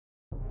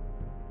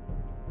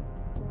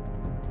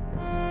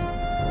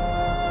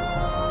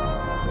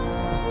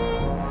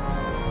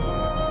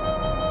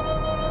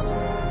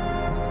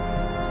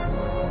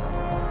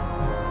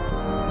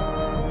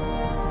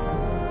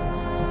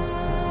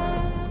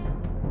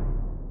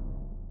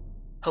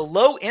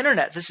Hello,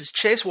 Internet. This is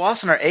Chase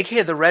Wassenaar,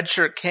 aka the Red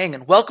Shirt King,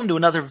 and welcome to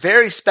another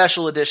very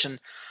special edition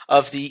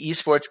of the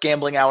Esports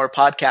Gambling Hour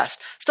podcast.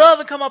 Still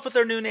haven't come up with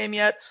our new name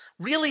yet.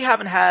 Really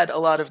haven't had a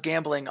lot of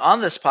gambling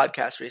on this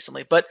podcast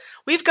recently, but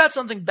we've got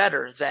something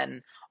better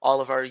than all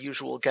of our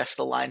usual Guess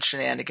the Line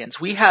shenanigans.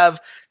 We have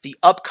the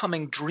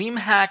upcoming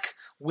DreamHack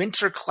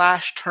Winter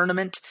Clash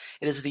tournament.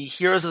 It is the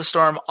Heroes of the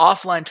Storm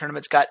offline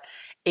tournament. It's got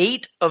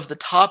 8 of the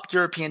top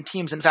European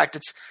teams. In fact,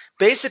 it's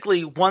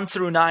basically 1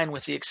 through 9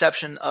 with the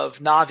exception of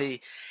Navi.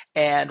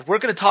 And we're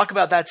going to talk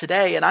about that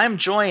today. And I'm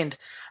joined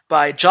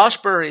by Josh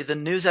Burry, the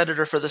news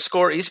editor for The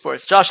Score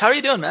Esports. Josh, how are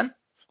you doing, man?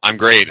 I'm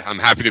great. I'm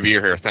happy to be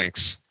here.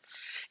 Thanks.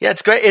 Yeah,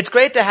 it's great. It's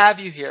great to have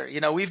you here.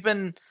 We've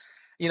been,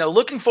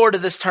 looking forward to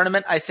this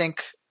tournament, I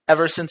think,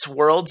 ever since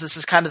Worlds. This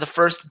is kind of the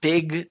first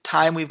big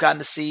time we've gotten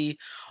to see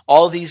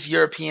all these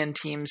European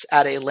teams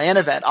at a LAN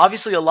event.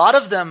 Obviously, a lot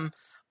of them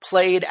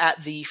played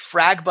at the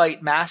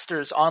Fragbite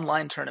Masters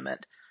online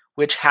tournament,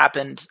 which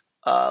happened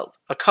a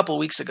couple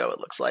weeks ago, it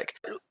looks like.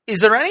 Is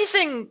there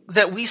anything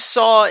that we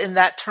saw in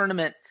that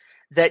tournament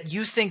that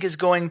you think is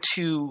going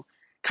to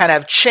kind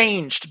of have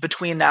changed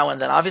between now and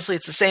then? Obviously,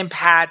 it's the same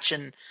patch,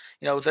 and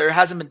there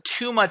hasn't been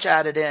too much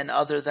added in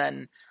other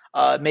than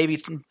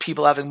maybe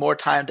people having more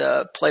time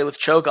to play with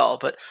Cho'Gall.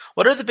 But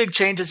what are the big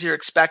changes you're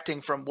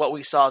expecting from what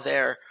we saw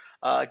there,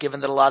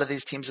 given that a lot of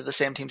these teams are the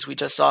same teams we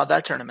just saw at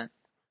that tournament?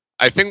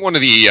 I think one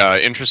of the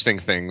interesting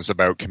things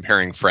about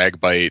comparing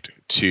Fragbite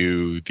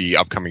to the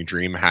upcoming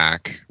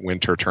DreamHack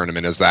Winter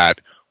Tournament is that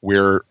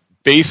we're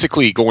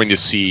basically going to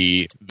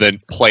see the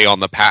play on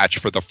the patch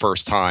for the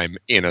first time,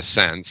 in a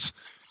sense,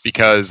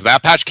 because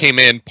that patch came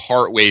in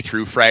partway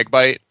through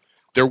Fragbite.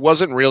 There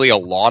wasn't really a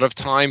lot of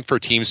time for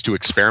teams to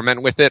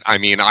experiment with it. I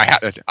mean, I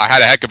had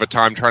a heck of a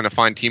time trying to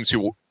find teams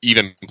who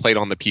even played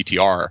on the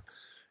PTR.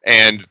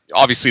 And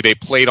obviously they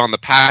played on the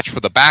patch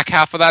for the back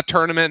half of that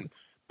tournament,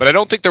 but I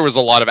don't think there was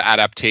a lot of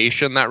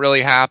adaptation that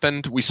really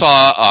happened. We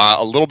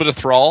saw a little bit of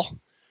Thrall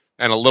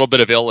and a little bit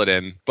of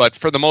Illidan, but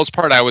for the most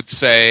part, I would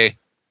say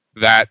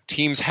that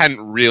teams hadn't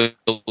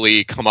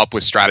really come up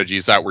with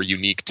strategies that were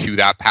unique to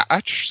that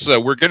patch. So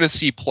we're going to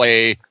see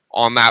play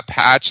on that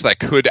patch that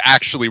could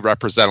actually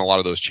represent a lot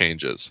of those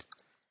changes.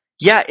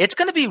 Yeah, it's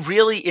going to be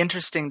really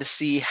interesting to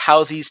see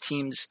how these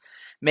teams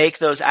make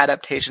those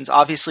adaptations.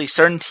 Obviously,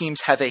 certain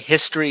teams have a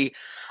history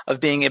of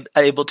being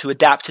able to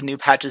adapt to new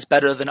patches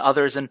better than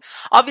others. And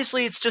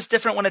obviously, it's just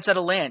different when it's at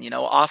a LAN.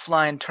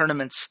 Offline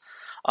tournaments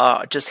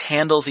just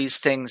handle these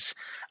things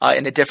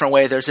in a different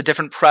way. There's a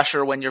different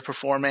pressure when you're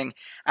performing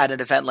at an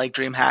event like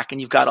DreamHack,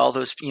 and you've got all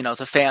those,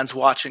 the fans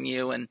watching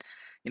you and,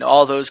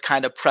 all those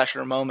kind of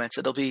pressure moments.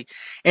 It'll be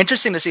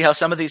interesting to see how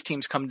some of these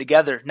teams come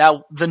together.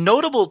 Now, the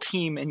notable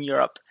team in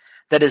Europe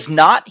that is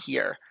not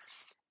here,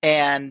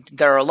 and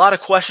there are a lot of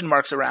question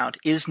marks around,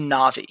 is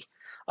Navi.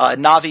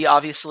 Navi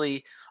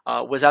obviously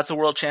was at the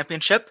World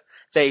Championship.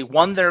 They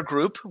won their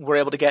group, were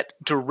able to get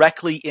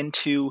directly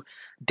into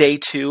day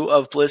 2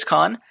 of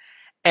BlizzCon,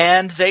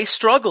 and they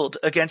struggled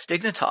against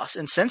Dignitas.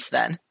 And since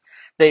then,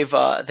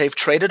 they've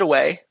traded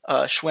away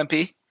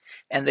Schwimpy,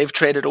 and they've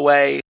traded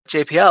away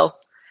JPL,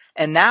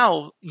 and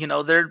now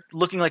they're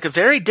looking like a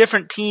very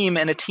different team,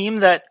 and a team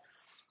that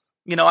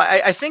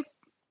I think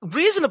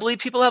reasonably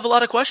people have a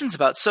lot of questions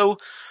about. So,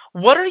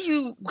 what are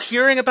you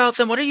hearing about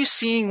them? What are you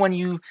seeing when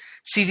you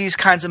see these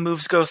kinds of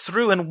moves go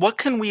through? And what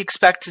can we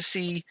expect to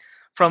see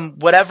from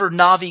whatever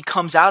Navi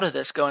comes out of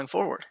this going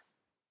forward?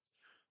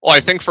 Well, I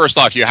think first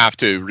off, you have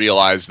to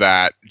realize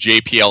that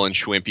JPL and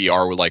Schwimpy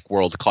are like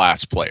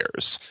world-class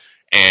players.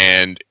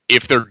 And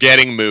if they're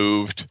getting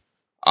moved,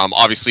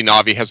 obviously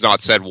Navi has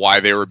not said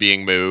why they were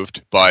being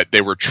moved, but they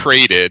were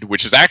traded,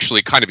 which is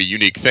actually kind of a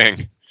unique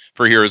thing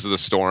for Heroes of the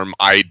Storm.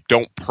 I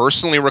don't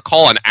personally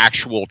recall an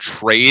actual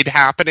trade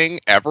happening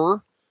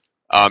ever.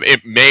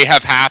 It may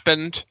have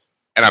happened,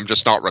 and I'm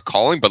just not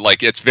recalling, but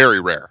it's very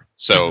rare.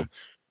 So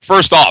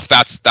first off,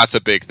 that's a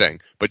big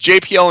thing. But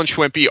JPL and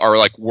Schwimpy are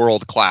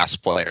world-class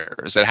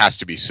players, it has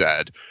to be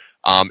said.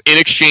 In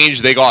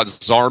exchange, they got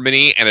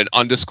Zarmany and an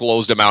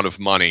undisclosed amount of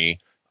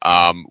money,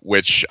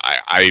 which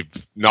I've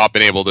not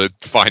been able to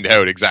find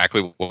out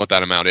exactly what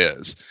that amount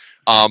is.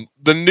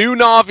 The new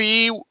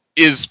Navi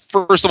is,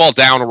 first of all,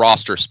 down a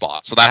roster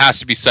spot. So that has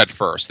to be said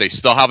first. They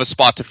still have a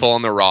spot to fill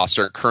in their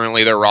roster.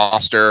 Currently, their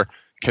roster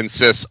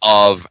consists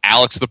of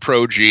Alex the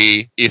Pro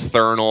G,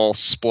 Eternal,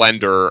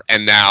 Splendor,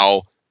 and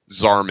now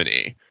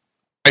Zarmany.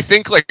 I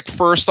think,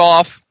 first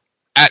off,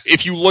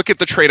 if you look at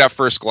the trade at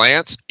first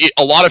glance,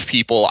 a lot of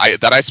people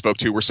that I spoke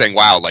to were saying,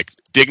 wow,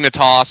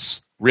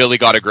 Dignitas really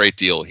got a great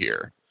deal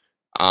here.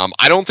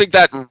 I don't think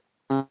that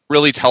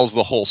really tells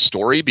the whole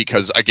story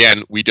because,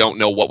 again, we don't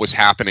know what was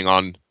happening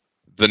on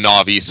the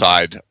Navi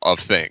side of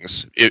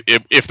things.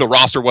 If the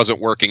roster wasn't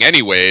working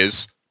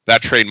anyways,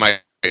 that trade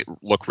might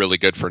look really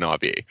good for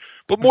Navi.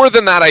 But more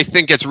than that, I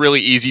think it's really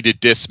easy to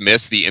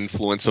dismiss the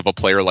influence of a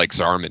player like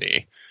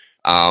Zarmany.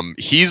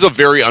 He's a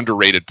very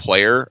underrated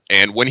player,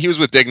 and when he was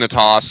with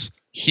Dignitas,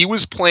 he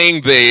was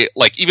playing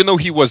even though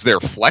he was their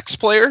flex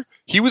player,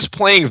 he was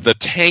playing the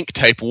tank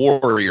type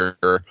warrior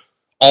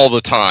all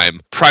the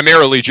time,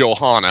 primarily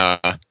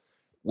Johanna,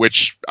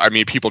 which, I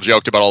mean, people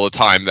joked about all the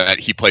time that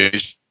he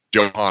plays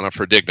Johanna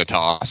for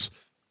Dignitas.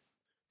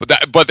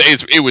 But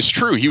it was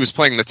true. He was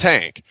playing the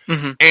tank.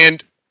 Mm-hmm.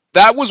 And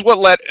that was what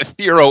let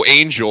Ethereal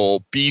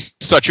Angel be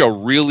such a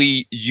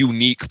really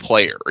unique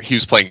player. He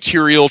was playing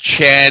Tyrael,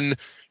 Chen,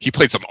 he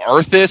played some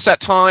Arthas at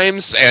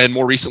times, and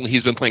more recently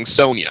he's been playing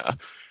Sonya.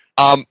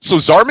 So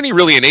Zarmony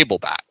really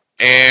enabled that.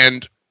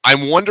 And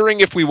I'm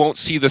wondering if we won't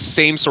see the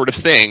same sort of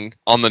thing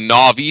on the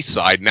Na'Vi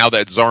side now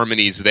that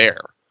Zarmony's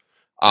there.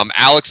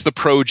 Alex the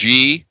Pro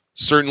G,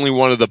 certainly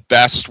one of the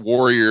best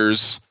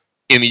warriors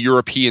in the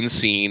European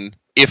scene,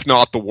 if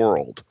not the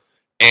world.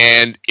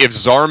 And if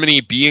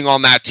Zarmony being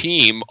on that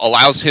team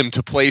allows him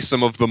to play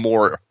some of the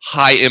more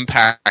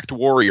high-impact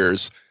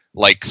warriors,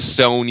 like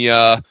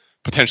Sonya,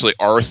 potentially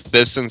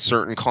Arthas in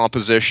certain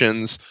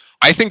compositions,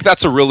 I think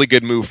that's a really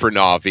good move for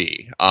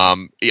Na'Vi.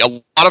 A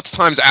lot of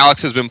times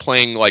Alex has been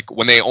playing, like,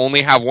 when they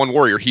only have one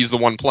warrior, he's the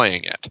one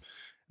playing it.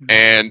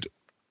 And,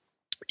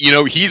 you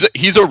know, he's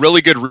a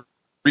really good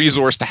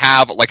resource to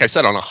have, like I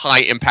said, on a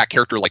high-impact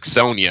character like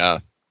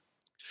Sonya,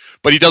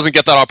 but he doesn't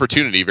get that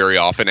opportunity very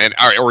often,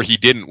 or he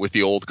didn't with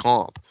the old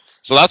comp.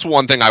 So that's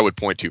one thing I would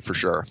point to for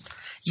sure.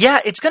 Yeah,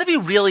 it's going to be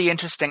really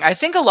interesting. I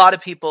think a lot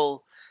of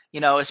people,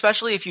 you know,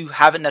 especially if you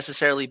haven't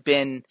necessarily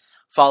been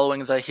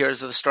following the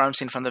Heroes of the Storm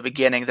scene from the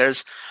beginning,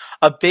 there's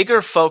a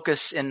bigger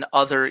focus in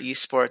other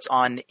esports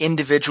on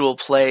individual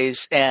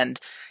plays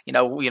and, you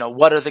know,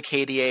 what are the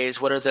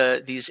KDAs, what are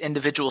these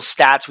individual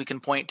stats we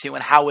can point to,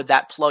 and how would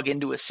that plug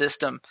into a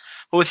system.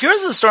 But with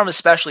Heroes of the Storm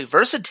especially,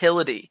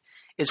 versatility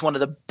is one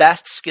of the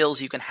best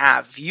skills you can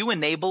have. If you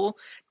enable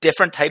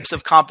different types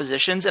of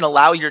compositions and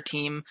allow your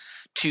team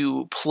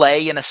to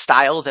play in a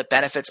style that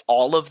benefits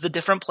all of the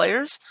different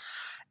players,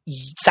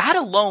 that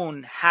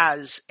alone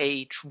has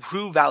a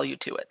true value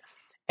to it.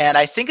 And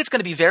I think it's going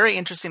to be very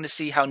interesting to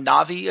see how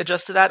Na'Vi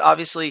adjusts to that.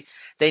 Obviously,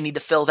 they need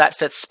to fill that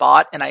fifth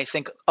spot, and I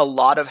think a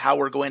lot of how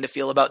we're going to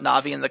feel about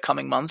Na'Vi in the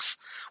coming months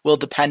will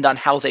depend on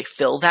how they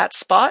fill that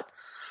spot.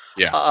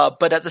 Yeah.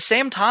 But at the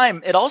same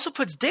time, it also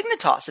puts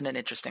Dignitas in an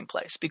interesting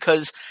place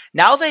because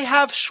now they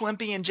have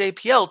Schwimpy and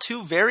JPL,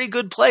 two very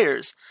good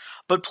players,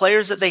 but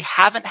players that they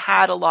haven't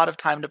had a lot of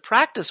time to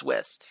practice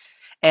with.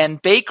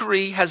 And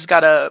Bakery has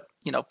got to,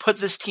 you know, put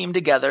this team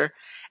together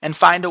and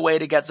find a way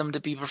to get them to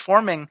be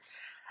performing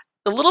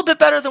a little bit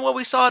better than what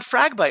we saw at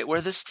Fragbite,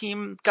 where this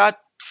team got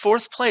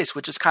fourth place,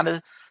 which is kind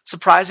of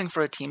surprising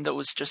for a team that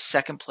was just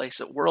second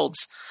place at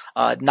Worlds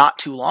not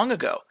too long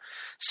ago.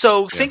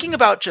 So thinking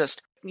about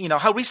just, you know,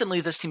 how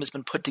recently this team has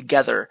been put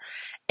together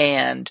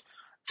and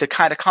the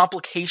kind of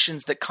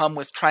complications that come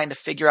with trying to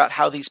figure out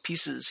how these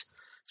pieces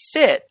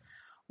fit,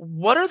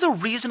 what are the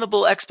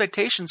reasonable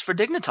expectations for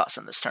Dignitas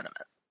in this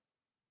tournament?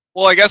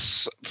 Well, I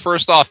guess,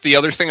 first off, the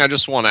other thing I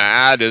just want to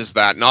add is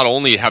that not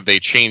only have they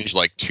changed,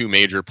 like, two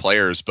major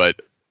players,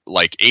 but,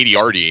 like,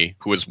 ADRD,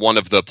 who was one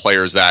of the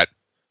players that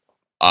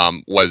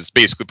was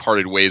basically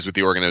parted ways with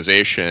the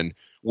organization,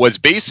 was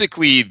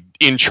basically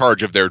in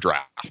charge of their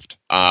draft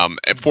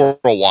for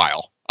a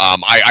while.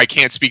 I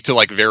can't speak to,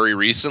 like, very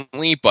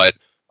recently, but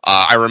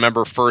I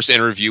remember first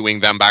interviewing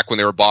them back when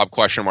they were Bob ?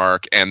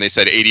 And they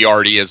said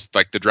ADRD is,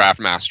 like, the draft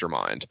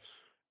mastermind.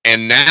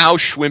 And now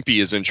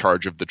Schwimpy is in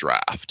charge of the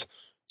draft.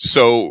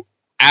 So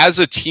as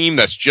a team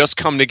that's just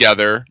come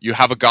together, you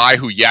have a guy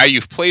who,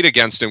 you've played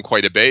against him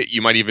quite a bit.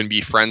 You might even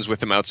be friends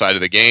with him outside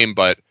of the game,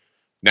 but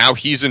now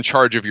he's in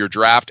charge of your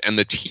draft, and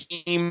the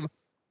team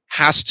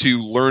has to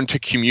learn to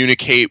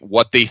communicate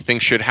what they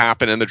think should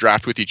happen in the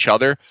draft with each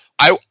other.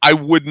 I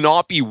would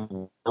not be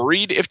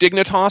worried if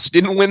Dignitas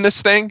didn't win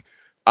this thing,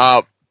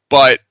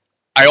 but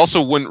I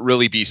also wouldn't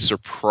really be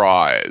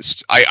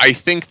surprised. I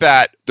think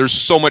that there's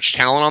so much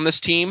talent on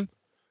this team,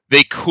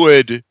 they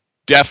could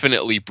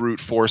definitely brute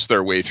force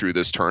their way through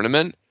this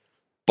tournament,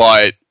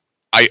 but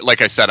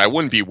like I said, I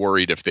wouldn't be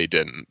worried if they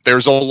didn't.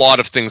 There's a lot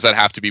of things that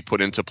have to be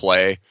put into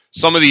play.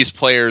 Some of these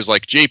players,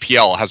 like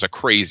JPL, has a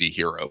crazy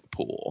hero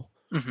pool.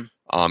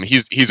 Mm-hmm.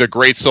 He's a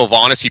great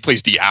Sylvanas. He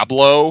plays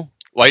Diablo.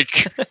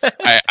 Like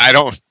I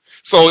don't.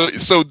 So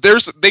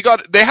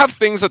they have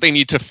things that they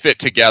need to fit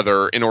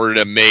together in order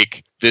to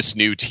make this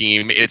new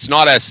team. It's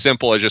not as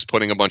simple as just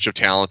putting a bunch of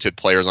talented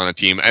players on a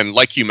team. And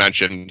like you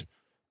mentioned,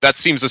 that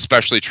seems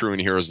especially true in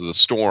Heroes of the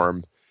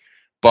Storm.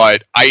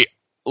 But I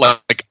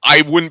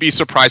wouldn't be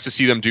surprised to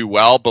see them do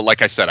well. But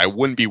like I said, I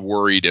wouldn't be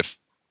worried if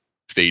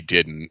they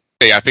didn't.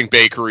 I think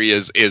Bakery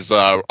is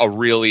a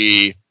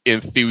really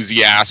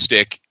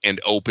enthusiastic and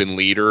open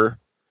leader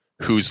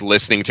who's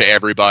listening to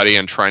everybody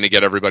and trying to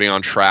get everybody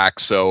on track.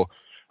 So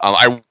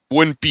I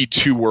wouldn't be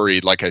too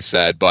worried, like I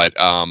said, but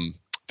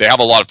they have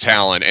a lot of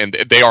talent and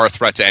they are a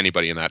threat to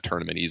anybody in that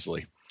tournament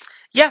easily.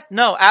 Yeah,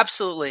 no,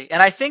 absolutely.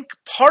 And I think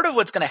part of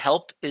what's going to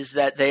help is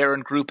that they are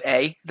in Group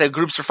A. The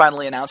groups are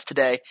finally announced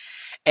today.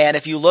 And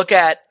if you look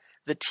at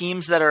the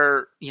teams that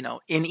are, you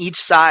know, in each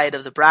side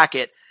of the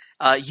bracket,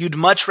 you'd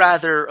much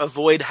rather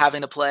avoid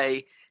having to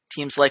play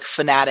teams like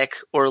Fnatic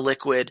or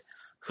Liquid,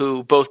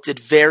 who both did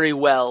very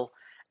well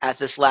at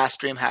this last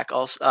DreamHack,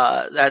 also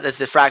at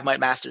the Fragmite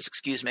Masters,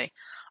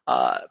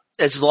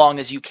 as long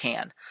as you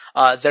can.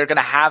 They're going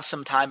to have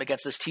some time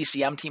against this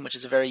TCM team, which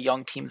is a very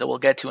young team that we'll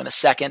get to in a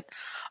second.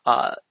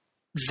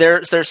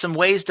 There's some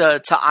ways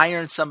to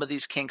iron some of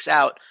these kinks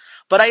out.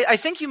 But I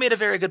think you made a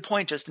very good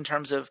point just in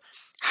terms of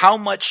how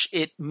much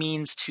it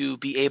means to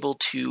be able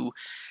to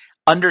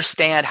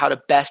understand how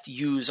to best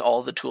use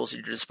all the tools at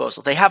your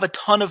disposal. They have a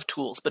ton of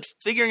tools, but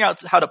figuring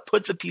out how to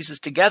put the pieces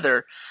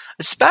together,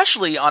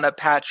 especially on a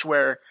patch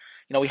where,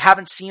 we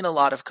haven't seen a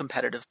lot of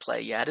competitive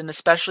play yet, and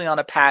especially on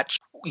a patch,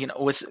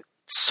 with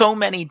so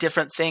many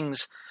different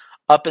things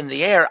up in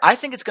the air, I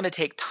think it's going to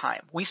take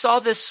time. We saw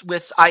this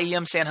with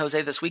IEM San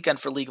Jose this weekend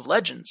for League of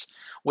Legends,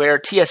 where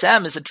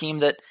TSM is a team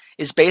that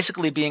is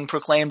basically being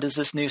proclaimed as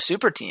this new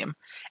super team,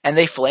 and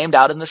they flamed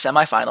out in the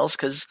semifinals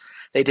because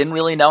they didn't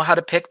really know how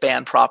to pick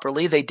ban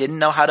properly. They didn't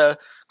know how to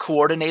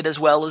coordinate as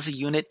well as a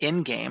unit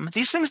in-game.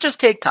 These things just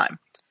take time.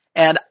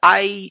 And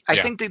I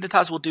think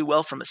Dignitas will do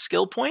well from a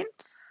skill point,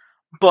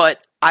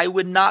 but I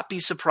would not be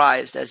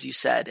surprised, as you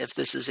said, if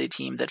this is a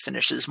team that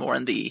finishes more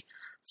in the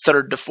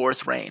third to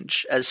fourth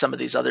range, as some of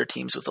these other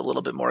teams with a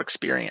little bit more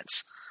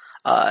experience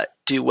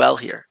do well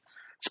here.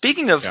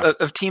 Speaking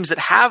of teams that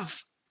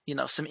have,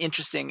 some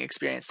interesting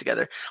experience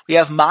together, we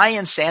have My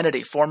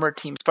Insanity, former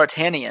team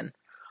Spartanian.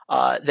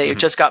 They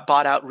just got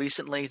bought out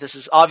recently. This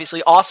is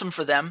obviously awesome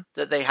for them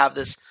that they have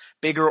this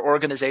bigger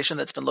organization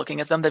that's been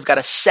looking at them. They've got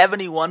a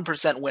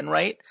 71% win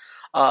rate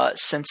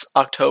since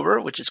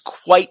October, which is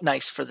quite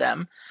nice for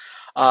them.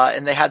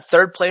 And they had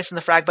third place in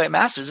the Fragbite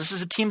Masters. This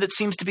is a team that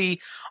seems to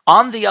be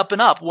on the up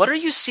and up. What are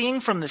you seeing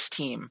from this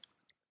team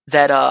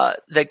that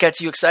gets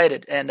you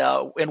excited? And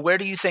where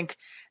do you think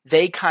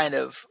they kind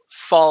of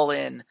fall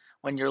in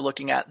when you're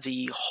looking at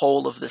the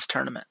whole of this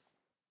tournament?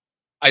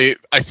 I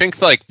think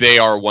they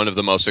are one of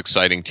the most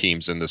exciting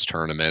teams in this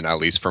tournament, at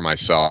least for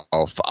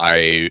myself.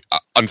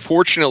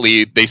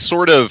 Unfortunately, they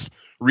sort of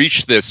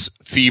reached this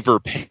fever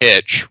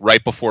pitch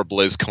right before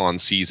BlizzCon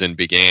season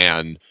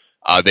began.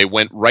 They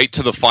went right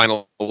to the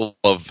final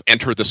of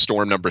Enter the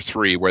Storm number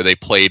 3, where they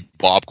played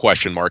Bob ?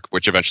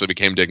 Which eventually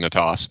became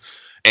Dignitas,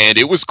 and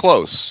it was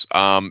close.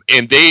 And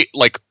they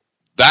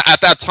that at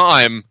that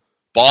time,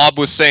 Bob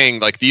was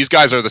saying these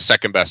guys are the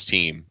second best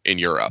team in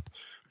Europe.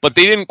 But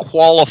they didn't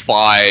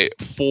qualify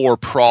for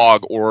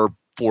Prague or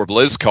for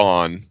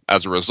BlizzCon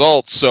as a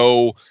result,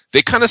 so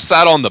they kind of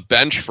sat on the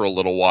bench for a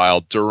little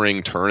while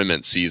during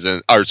tournament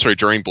season,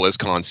 during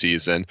BlizzCon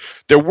season.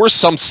 There were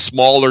some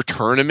smaller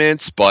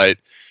tournaments, but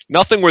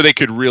nothing where they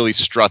could really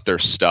strut their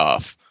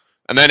stuff.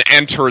 And then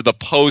enter the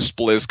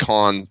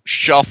post-BlizzCon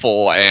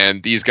shuffle,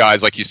 and these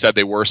guys, like you said,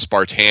 they were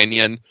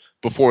Spartanian.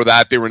 Before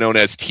that, they were known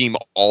as Team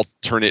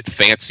Alternate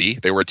Fancy.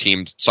 They were a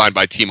team signed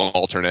by Team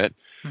Alternate.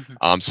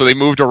 So they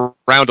moved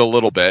around a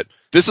little bit.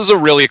 This is a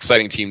really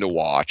exciting team to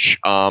watch.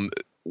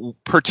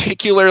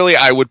 Particularly,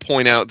 I would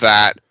point out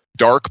that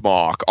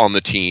Darkmock on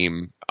the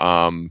team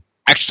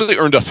actually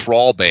earned a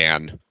Thrall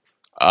ban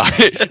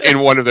in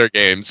one of their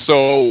games.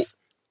 So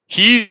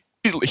he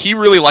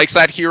really likes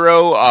that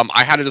hero.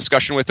 I had a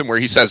discussion with him where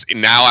he says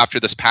now after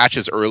this patch,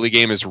 his early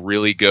game is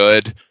really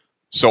good.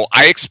 So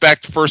I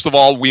expect, first of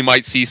all, we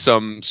might see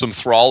some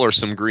Thrall or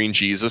some Green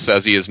Jesus,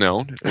 as he is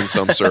known in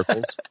some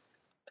circles.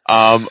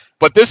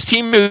 But this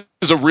team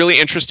is a really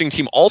interesting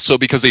team also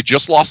because they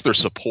just lost their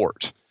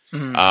support.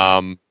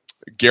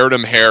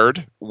 Gerdem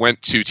Herd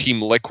went to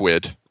Team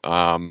Liquid,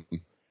 and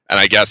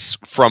I guess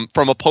from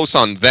a post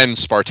on then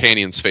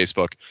Spartanian's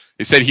Facebook,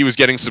 they said he was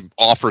getting some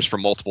offers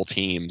from multiple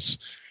teams.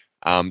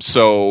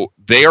 So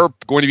they are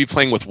going to be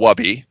playing with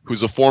Wubby,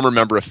 who's a former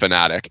member of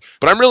Fnatic,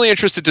 but I'm really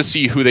interested to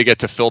see who they get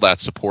to fill that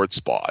support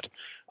spot.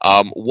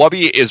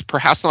 Wubby is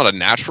perhaps not a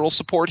natural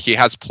support. He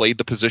has played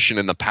the position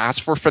in the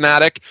past for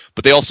Fnatic,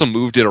 but they also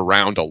moved it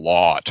around a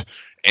lot.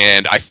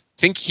 And I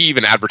think he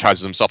even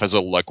advertises himself as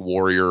a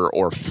warrior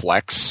or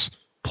flex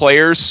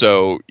player,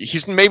 so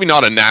he's maybe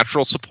not a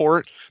natural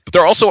support, but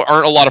there also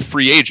aren't a lot of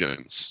free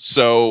agents.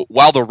 So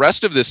while the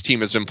rest of this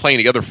team has been playing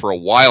together for a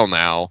while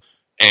now,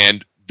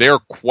 and they're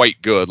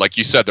quite good, like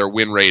you said, their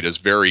win rate is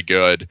very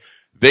good,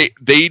 they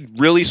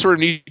really sort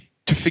of need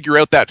to figure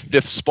out that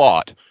fifth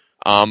spot.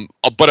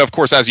 But of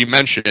course, as you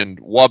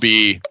mentioned,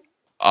 Wubby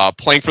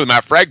playing for them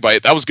at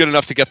Fragbite, that was good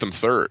enough to get them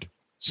third.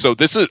 So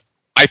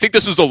I think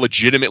this is a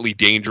legitimately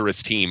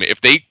dangerous team.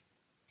 If they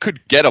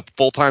could get a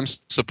full-time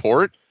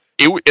support,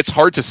 it's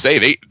hard to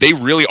say. They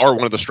really are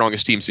one of the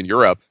strongest teams in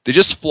Europe. They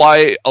just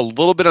fly a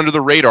little bit under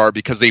the radar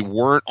because they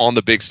weren't on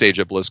the big stage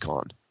at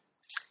BlizzCon.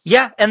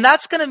 Yeah, and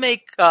that's going to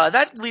make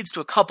that leads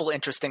to a couple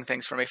interesting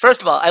things for me.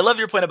 First of all, I love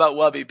your point about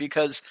Wubby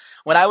because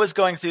when I was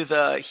going through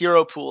the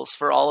hero pools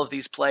for all of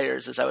these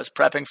players as I was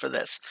prepping for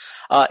this,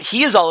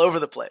 he is all over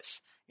the place.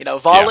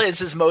 Vala is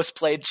his most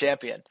played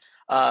champion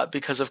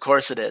because of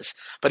course it is,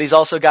 but he's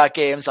also got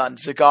games on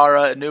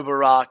Zagara,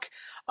 Anubarak.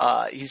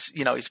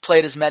 He's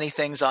played as many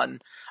things on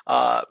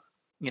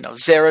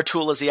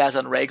Zeratul as he has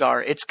on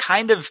Rhaegar. It's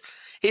kind of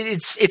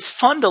it's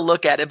fun to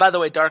look at. And by the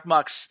way,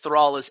 Darkmock's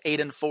Thrall is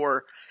 8-4.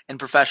 In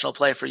professional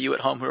play for you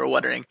at home who are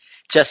wondering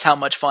just how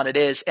much fun it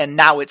is, and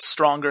now it's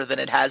stronger than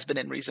it has been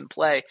in recent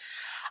play.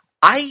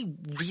 I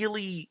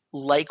really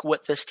like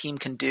what this team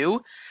can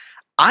do.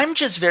 I'm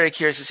just very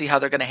curious to see how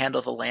they're going to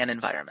handle the LAN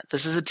environment.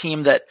 This is a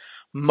team that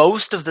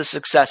most of the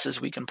successes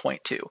we can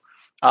point to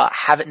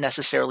haven't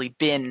necessarily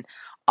been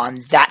on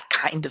that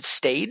kind of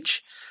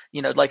stage.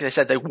 Like I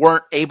said, they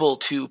weren't able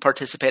to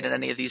participate in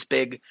any of these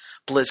big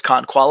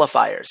BlizzCon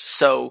qualifiers.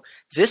 So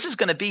this is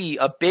going to be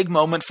a big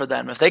moment for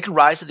them. If they can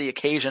rise to the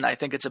occasion, I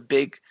think it's a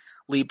big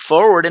leap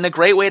forward and a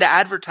great way to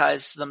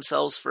advertise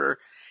themselves for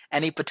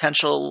any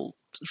potential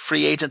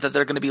free agent that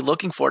they're going to be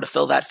looking for to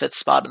fill that fifth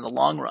spot in the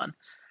long run.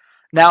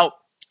 Now,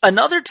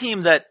 another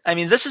team that,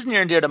 this is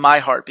near and dear to my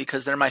heart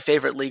because they're my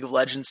favorite League of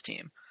Legends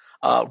team.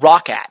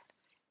 Roccat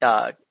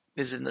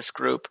is in this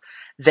group.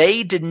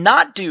 They did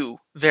not do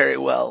very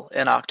well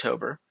in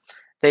October.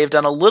 They've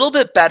done a little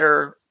bit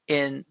better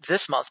in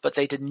this month, but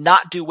they did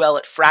not do well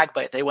at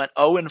Fragbite. They went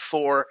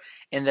 0-4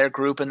 in their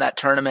group in that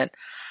tournament.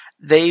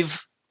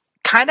 They've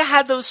kind of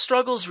had those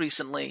struggles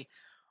recently.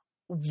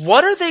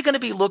 What are they going to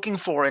be looking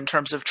for in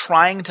terms of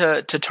trying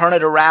to turn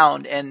it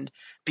around and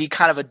be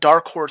kind of a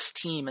dark horse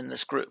team in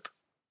this group?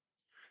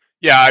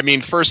 Yeah,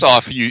 first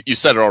off, you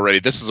said it already.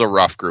 This is a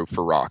rough group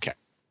for Roccat.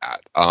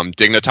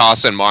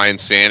 Dignitas and My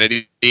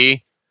Insanity,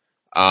 they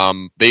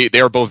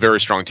are both very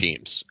strong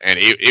teams, and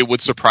it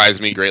would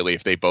surprise me greatly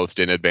if they both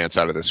didn't advance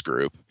out of this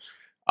group.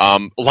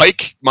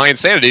 Like My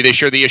Insanity, they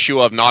share the issue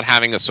of not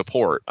having a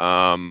support.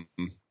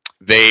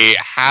 They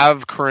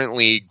have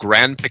currently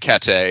Gran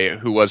Piquete,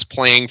 who was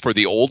playing for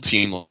the old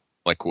team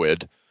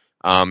Liquid.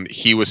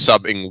 He was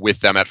subbing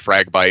with them at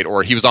Fragbite,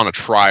 or he was on a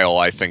trial,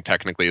 I think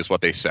technically is what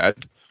they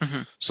said.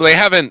 Mm-hmm. So they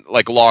haven't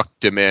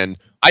locked him in.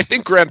 I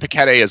think Gran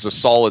Piquete is a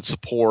solid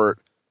support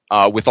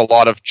with a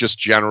lot of just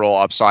general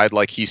upside.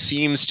 He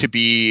seems to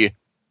be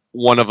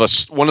one of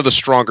the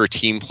stronger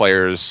team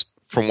players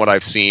from what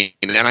I've seen,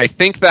 and I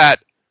think that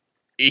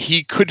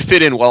he could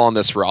fit in well on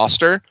this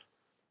roster.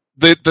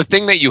 The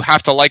thing that you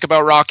have to like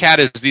about Roccat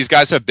is these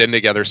guys have been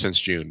together since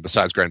June.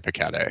 Besides Gran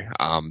Piquete,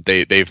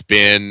 they've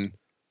been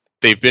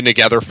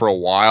together for a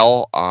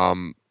while.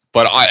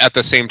 But at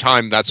the same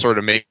time, that sort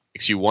of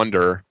makes you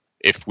wonder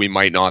if we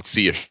might not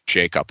see a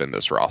shakeup in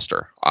this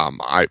roster.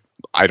 I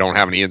don't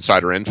have any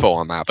insider info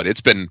on that, but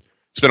it's been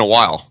a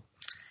while.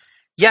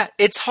 Yeah,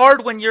 it's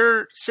hard when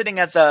you're sitting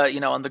at the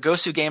on the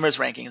Gosu Gamers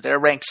ranking. They're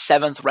ranked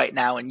 7th right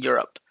now in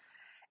Europe,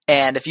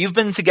 and if you've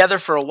been together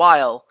for a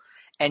while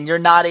and you're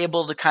not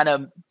able to kind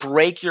of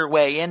break your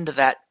way into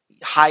that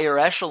higher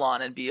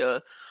echelon and be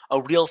a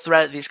real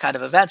threat at these kind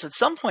of events, at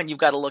some point you've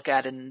got to look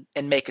at it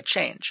and make a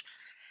change.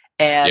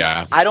 And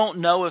yeah. I don't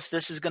know if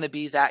this is going to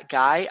be that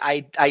guy.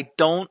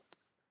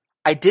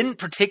 I didn't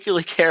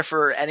particularly care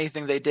for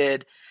anything they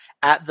did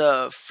at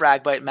the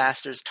Fragbite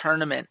Masters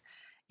tournament.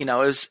 It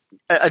was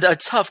a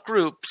tough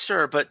group,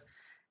 sure, but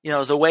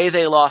the way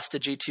they lost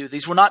to G2,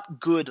 these were not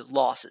good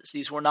losses.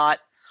 These were not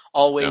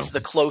always the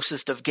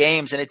closest of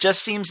games, and it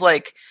just seems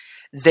like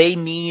they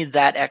need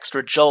that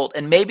extra jolt.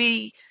 And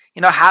maybe,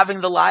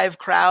 having the live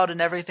crowd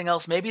and everything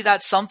else, maybe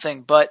that's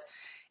something, but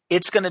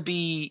it's going to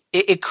be,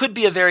 it could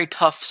be a very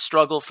tough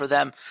struggle for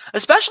them,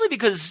 especially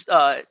because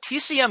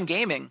TCM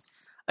Gaming,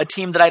 a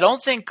team that I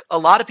don't think a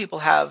lot of people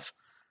have,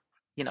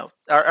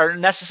 are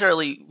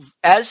necessarily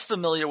as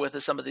familiar with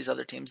as some of these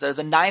other teams. They're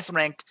the 9th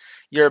ranked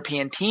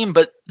European team,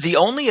 but the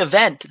only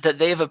event that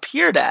they've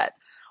appeared at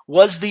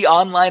was the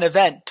online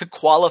event to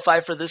qualify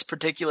for this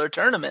particular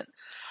tournament.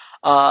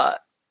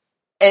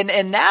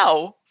 And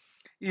now,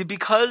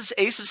 because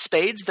Ace of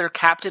Spades, their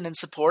captain and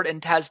support,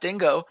 and Taz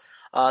Dingo,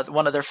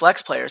 one of their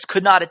flex players,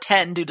 could not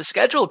attend due to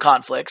schedule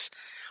conflicts,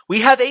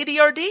 we have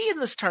ADRD in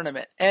this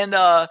tournament. And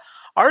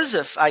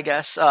Arzif, I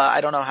guess,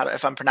 I don't know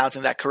if I'm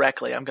pronouncing that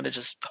correctly. I'm going to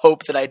just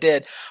hope that I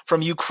did, from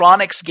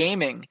Uchronix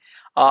Gaming,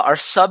 are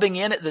subbing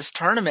in at this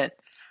tournament.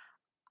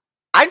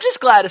 I'm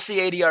just glad to see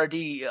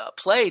ADRD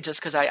play just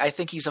because I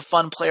think he's a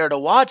fun player to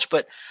watch.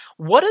 But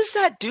what does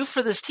that do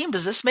for this team?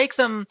 Does this make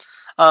them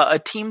a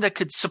team that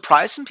could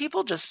surprise some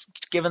people, just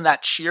given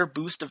that sheer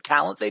boost of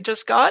talent they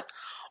just got?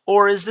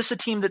 Or is this a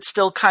team that's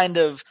still kind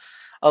of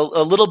a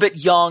little bit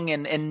young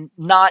and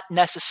not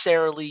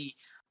necessarily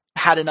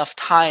had enough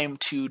time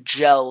to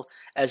gel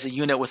as a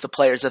unit with the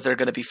players that they're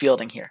going to be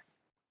fielding here?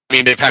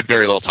 They've had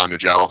very little time to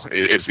gel,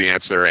 is the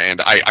answer.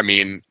 And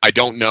I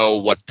don't know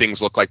what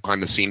things look like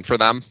behind the scene for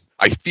them.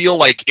 I feel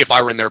like if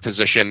I were in their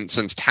position,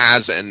 since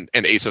Taz and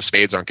Ace of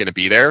Spades aren't going to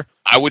be there,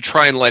 I would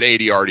try and let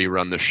ADRD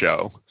run the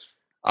show.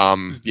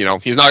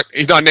 He's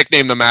not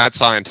nicknamed the Mad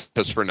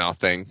Scientist for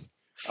nothing.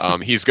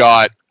 He's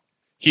got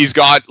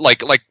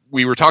like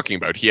we were talking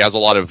about, he has a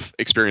lot of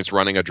experience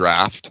running a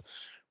draft.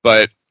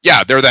 But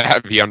yeah, they're the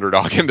heavy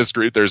underdog in this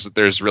group.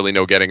 There's really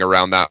no getting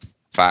around that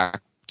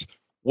fact.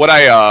 What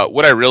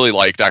I really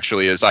liked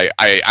actually is I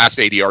asked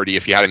ADRD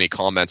if he had any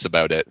comments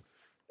about it.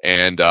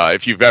 And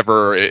if you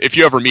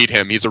ever meet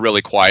him, he's a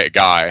really quiet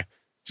guy.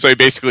 So he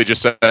basically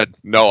just said,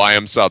 "No, I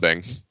am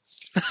subbing."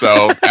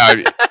 So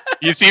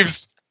he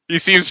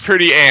seems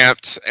pretty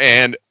amped.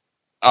 And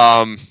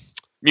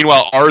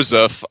meanwhile,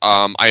 Arzif,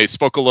 I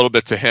spoke a little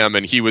bit to him,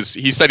 and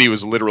he said he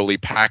was literally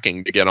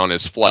packing to get on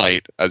his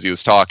flight as he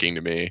was talking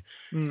to me.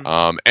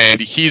 And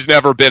he's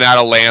never been at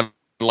a LAN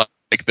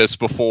like this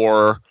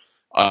before.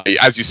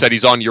 As you said,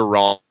 he's on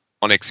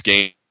Euronics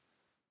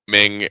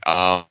Gaming.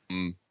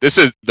 This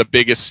is the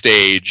biggest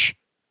stage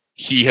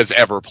he has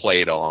ever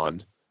played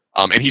on.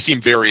 And he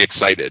seemed very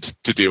excited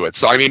to do it.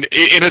 So, I mean,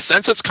 in a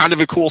sense, it's kind of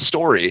a cool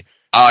story.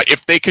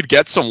 If they could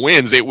get some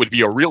wins, it would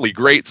be a really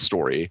great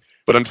story.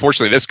 But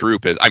unfortunately, this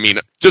group is, I mean,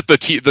 just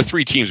the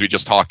three teams we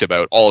just talked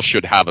about all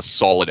should have a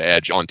solid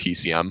edge on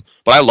TCM.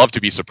 But I love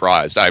to be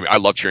surprised. I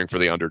love cheering for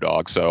the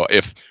underdog. So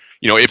if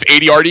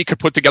ADRD could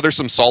put together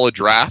some solid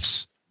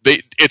drafts,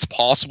 it's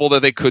possible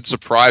that they could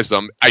surprise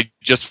them.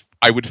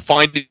 I would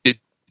find it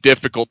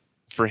difficult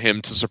for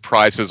him to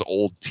surprise his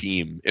old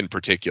team in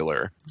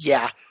particular.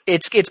 Yeah,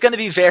 it's going to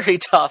be very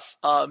tough.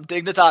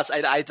 Dignitas,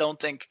 I don't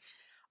think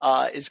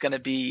is going to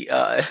be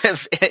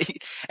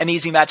an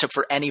easy matchup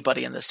for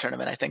anybody in this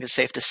tournament, I think is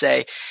safe to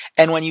say.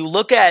 And when you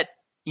look at,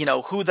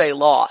 who they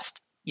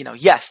lost,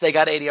 yes, they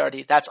got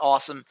ADRD. That's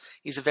awesome.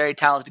 He's a very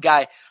talented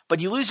guy. But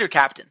you lose your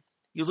captain.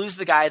 You lose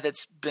the guy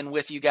that's been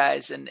with you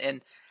guys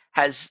and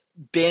has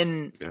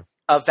been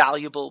a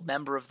valuable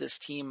member of this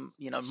team,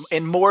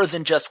 in more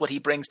than just what he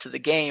brings to the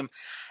game.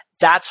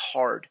 That's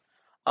hard.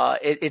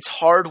 It's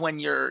hard when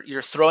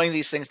you're throwing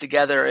these things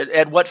together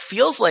at what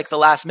feels like the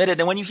last minute.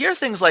 And when you hear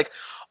things like,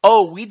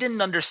 "Oh, we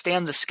didn't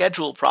understand the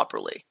schedule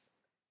properly,"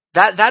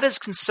 that is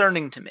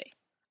concerning to me.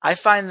 I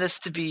find this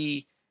to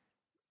be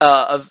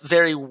a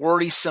very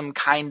worrisome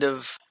kind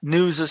of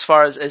news as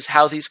far as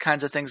how these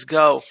kinds of things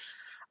go.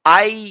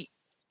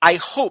 I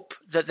hope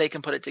that they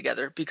can put it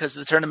together because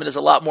the tournament is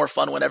a lot more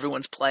fun when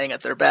everyone's playing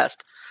at their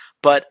best.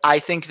 But I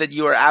think that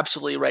you are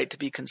absolutely right to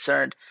be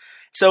concerned.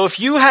 So if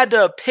you had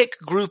to pick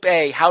Group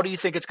A, how do you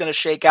think it's going to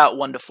shake out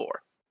 1-4?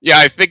 Yeah,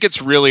 I think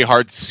it's really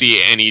hard to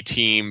see any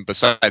team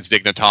besides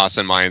Dignitas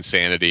and My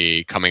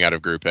Insanity coming out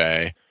of Group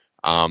A.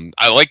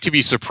 I like to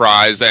be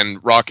surprised,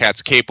 and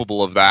Rocat's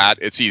capable of that.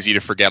 It's easy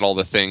to forget all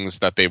the things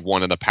that they've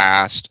won in the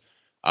past.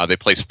 They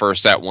placed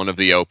first at one of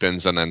the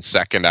Opens and then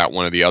second at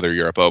one of the other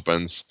Europe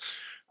Opens.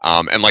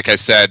 And like I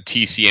said,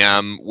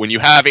 TCM, when you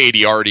have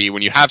ADRD,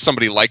 when you have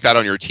somebody like that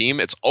on your team,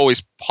 it's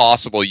always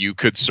possible you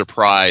could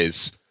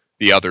surprise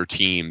the other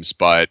teams.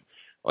 But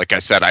like I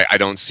said, I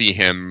don't see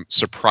him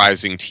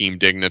surprising Team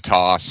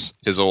Dignitas,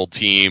 his old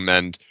team.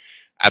 And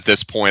at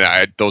this point,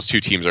 those two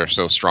teams are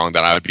so strong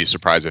that I would be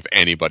surprised if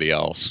anybody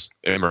else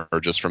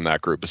emerges from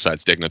that group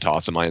besides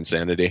Dignitas and My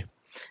Insanity.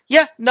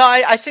 Yeah, no,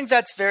 I think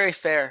that's very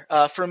fair.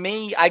 For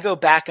me, I go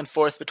back and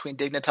forth between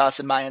Dignitas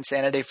and My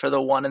Insanity for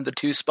the 1 and the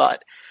 2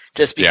 spot,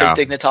 just because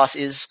Dignitas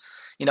is,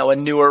 a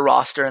newer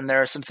roster, and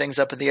there are some things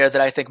up in the air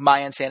that I think My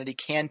Insanity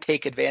can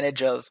take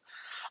advantage of.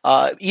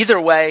 Either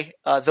way,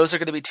 those are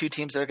going to be two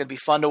teams that are going to be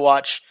fun to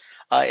watch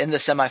in the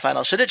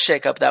semifinal. Should it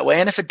shake up that way?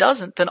 And if it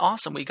doesn't, then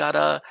awesome. We got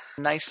a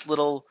nice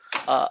little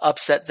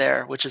upset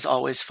there, which is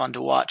always fun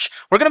to watch.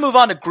 We're going to move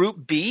on to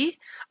Group B.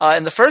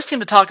 And the first team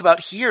to talk about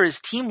here is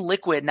Team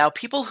Liquid. Now,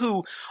 people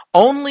who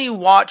only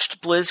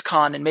watched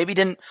BlizzCon and maybe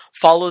didn't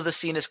follow the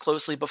scene as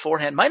closely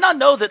beforehand might not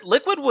know that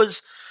Liquid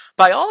was,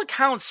 by all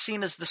accounts,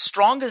 seen as the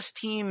strongest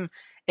team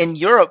in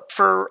Europe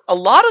for a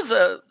lot of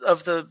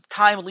the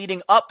time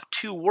leading up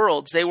to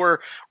Worlds. They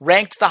were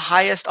ranked the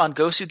highest on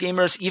Gosu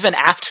Gamers even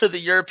after the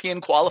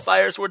European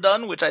qualifiers were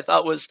done, which I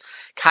thought was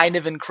kind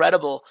of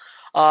incredible.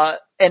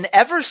 And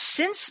ever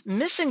since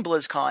missing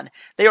BlizzCon,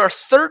 they are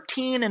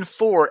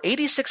 13-4,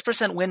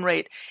 86% win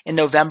rate in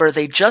November.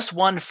 They just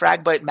won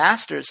Fragbite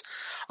Masters.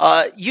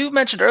 You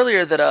mentioned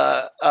earlier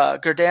that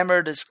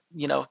Gerdamerd has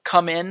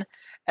come in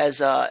as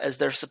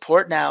their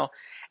support now,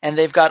 and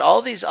they've got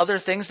all these other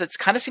things that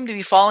kind of seem to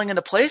be falling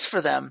into place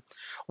for them.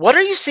 What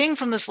are you seeing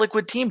from this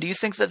Liquid team? Do you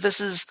think that this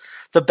is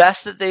the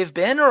best that they've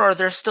been, or are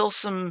there still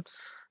some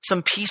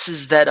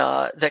pieces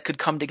that could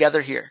come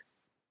together here?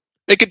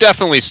 They could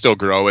definitely still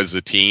grow as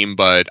a team,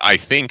 but I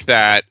think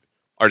that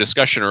our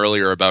discussion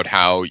earlier about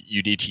how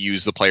you need to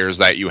use the players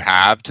that you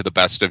have to the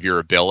best of your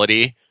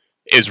ability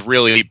is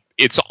really,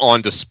 it's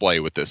on display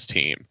with this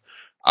team.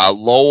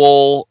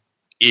 Lowell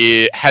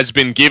has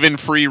been given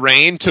free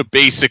reign to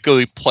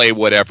basically play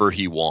whatever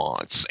he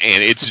wants,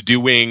 and it's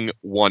doing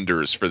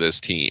wonders for this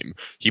team.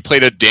 He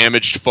played a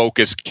damaged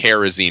focused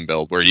Kharazim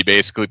build where he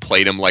basically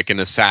played him like an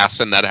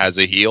assassin that has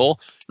a heal.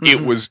 Mm-hmm.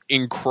 It was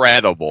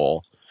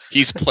incredible.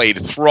 He's played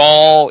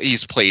Thrall,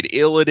 he's played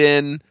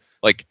Illidan.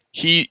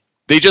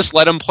 They just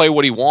let him play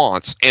what he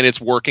wants, and it's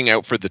working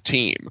out for the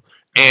team.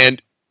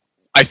 And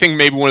I think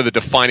maybe one of the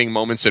defining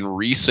moments in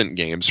recent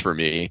games for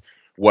me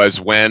was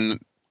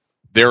when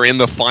they're in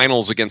the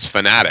finals against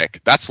Fnatic.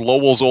 That's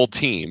Lowell's old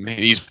team.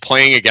 He's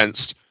playing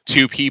against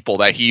two people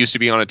that he used to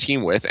be on a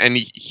team with, and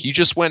he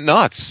just went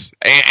nuts.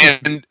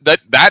 And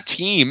that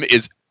team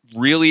is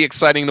really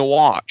exciting to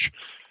watch.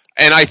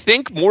 And I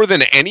think more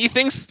than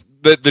anything,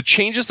 the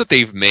changes that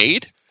they've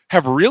made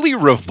have really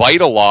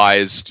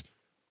revitalized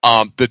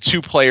the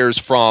two players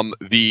from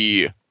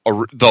the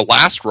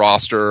last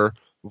roster,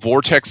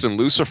 Vortex and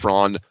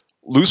Lucifron.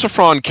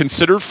 Lucifron,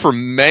 considered for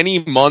many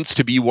months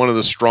to be one of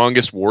the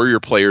strongest warrior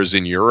players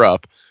in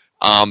Europe,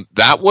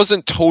 That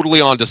wasn't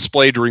totally on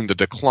display during the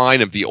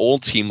decline of the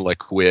old Team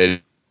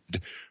Liquid,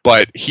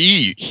 but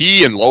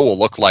he and Lowell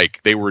looked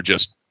like they were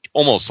just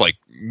almost like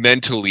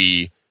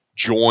mentally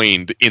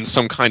joined in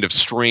some kind of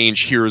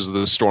strange Heroes of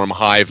the Storm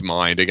hive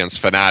mind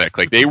against Fnatic.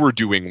 Like, they were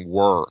doing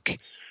work.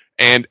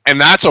 And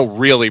that's a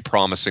really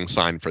promising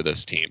sign for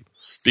this team,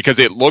 because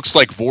it looks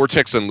like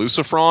Vortex and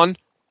Lucifron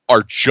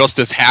are just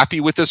as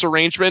happy with this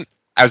arrangement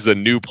as the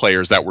new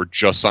players that were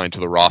just signed to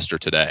the roster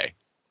today.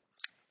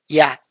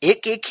 Yeah,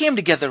 it came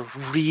together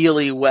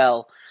really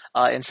well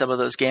in some of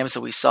those games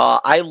that we saw.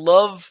 I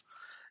love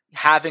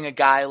having a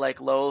guy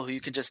like Lowell who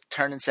you can just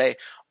turn and say,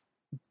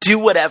 do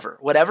whatever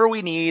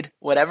we need,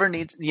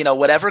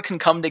 whatever can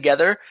come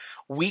together,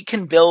 we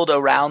can build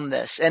around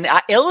this. And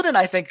Illidan,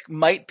 I think,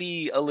 might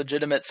be a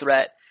legitimate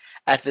threat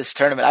at this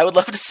tournament. I would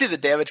love to see the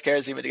Damage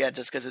Kharazim again,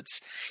 just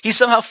because he's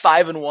somehow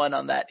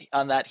 5-1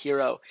 on that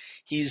hero.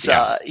 He's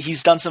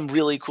done some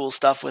really cool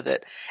stuff with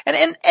it,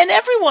 and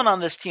everyone on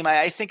this team,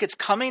 I think it's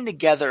coming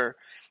together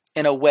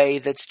in a way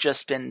that's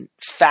just been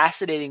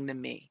fascinating to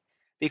me.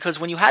 Because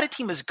when you had a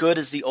team as good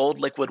as the old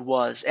Liquid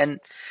was, and,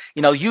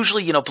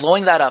 usually,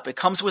 blowing that up, it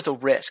comes with a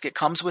risk. It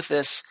comes with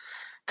this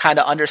kind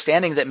of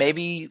understanding that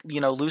maybe,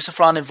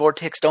 Lucifron and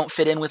Vortex don't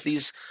fit in with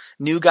these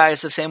new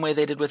guys the same way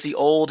they did with the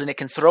old, and it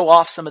can throw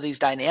off some of these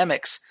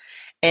dynamics.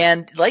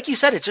 And like you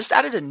said, it just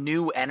added a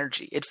new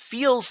energy. It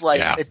feels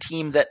like a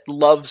team that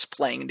loves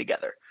playing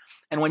together.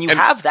 And when you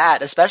have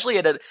that, especially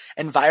at an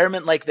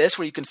environment like this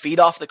where you can feed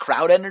off the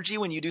crowd energy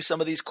when you do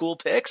some of these cool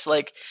picks,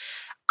 like,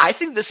 I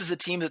think this is a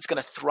team that's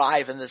going to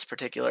thrive in this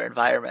particular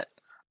environment.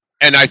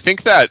 And I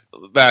think that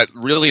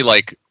really,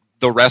 like,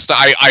 the rest,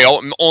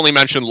 I only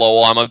mentioned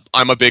Lowell.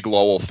 I'm a big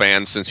Lowell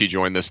fan since he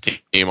joined this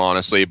team,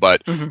 honestly.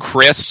 But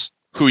Chris,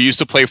 who used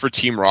to play for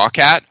Team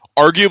Roccat,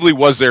 arguably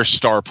was their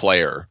star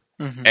player.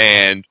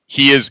 And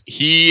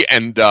he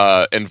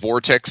and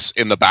Vortex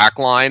in the back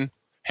line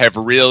have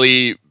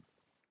really,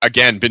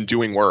 again, been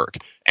doing work.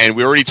 And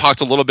we already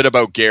talked a little bit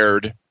about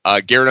Gerd.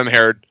 Gerd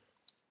Amherd,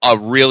 a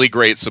really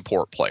great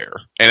support player.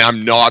 And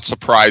I'm not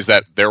surprised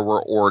that there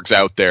were orgs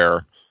out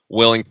there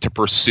willing to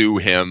pursue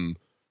him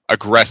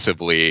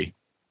aggressively,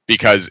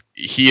 because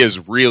he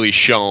has really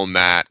shown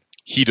that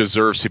he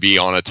deserves to be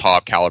on a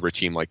top caliber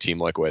team like Team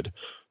Liquid.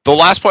 The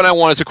last point I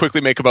wanted to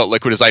quickly make about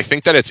Liquid is I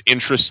think that it's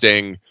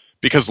interesting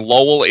because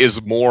Lowell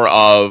is more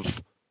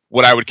of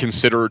what I would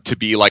consider to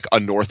be like a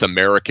North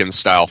American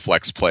style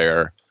flex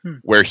player,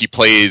 where he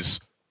plays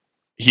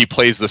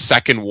the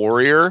second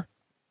warrior,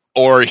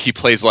 or he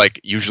plays like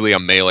usually a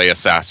melee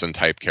assassin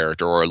type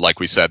character, or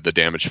like we said, the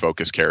damage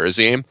focused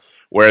Kharazim.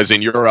 Whereas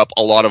in Europe,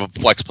 a lot of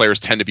flex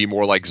players tend to be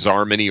more like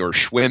Zarmany or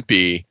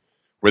Schwimpy,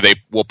 where they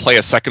will play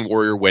a second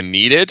warrior when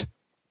needed,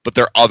 but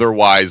they're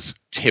otherwise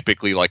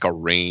typically like a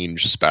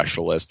range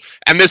specialist.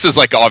 And this is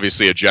like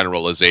obviously a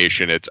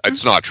generalization.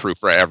 It's not true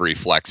for every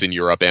flex in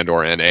Europe and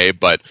or NA,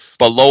 but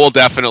Lowell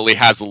definitely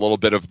has a little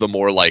bit of the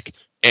more like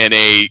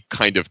NA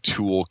kind of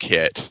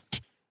toolkit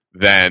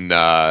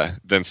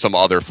than some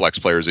other flex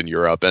players in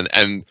Europe.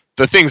 And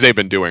the things they've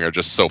been doing are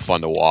just so fun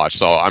to watch.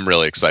 So I'm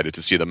really excited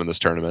to see them in this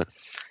tournament.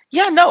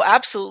 Yeah, no,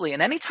 absolutely.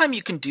 And anytime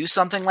you can do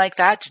something like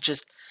that to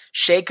just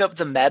shake up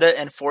the meta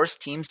and force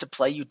teams to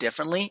play you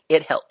differently,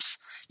 it helps.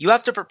 You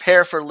have to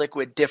prepare for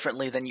Liquid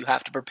differently than you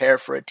have to prepare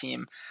for a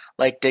team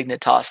like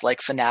Dignitas, like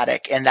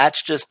Fnatic. And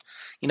that's just,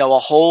 a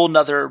whole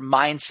nother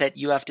mindset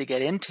you have to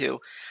get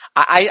into.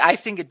 I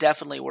think it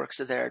definitely works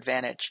to their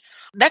advantage.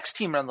 Next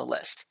team on the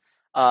list.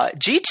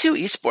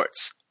 G2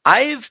 Esports.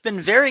 I've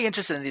been very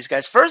interested in these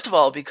guys. First of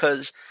all,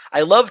 because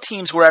I love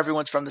teams where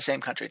everyone's from the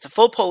same country. It's a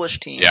full Polish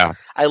team. Yeah.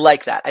 I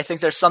like that. I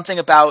think there's something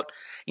about,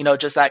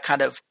 just that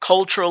kind of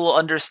cultural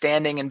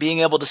understanding and being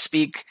able to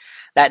speak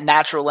that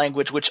natural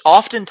language, which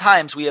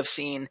oftentimes we have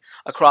seen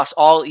across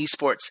all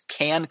esports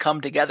can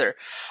come together.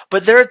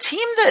 But they're a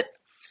team that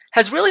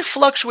has really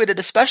fluctuated,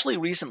 especially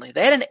recently.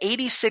 They had an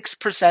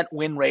 86%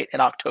 win rate in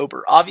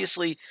October.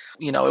 Obviously,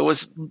 it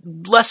was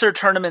lesser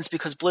tournaments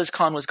because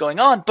BlizzCon was going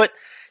on, but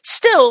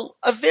still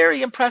a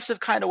very impressive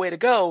kind of way to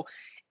go.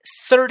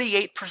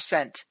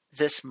 38%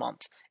 this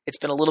month. It's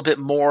been a little bit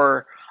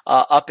more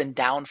up and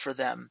down for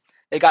them.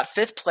 They got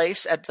 5th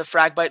place at the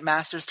Fragbite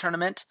Masters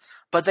tournament,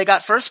 but they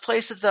got 1st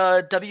place at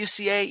the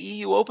WCA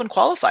EU Open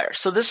qualifier.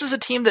 So this is a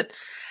team that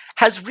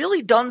has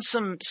really done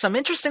some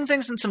interesting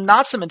things and some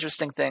not some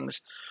interesting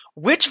things.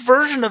 Which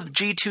version of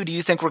G2 do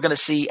you think we're going to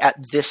see at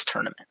this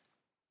tournament?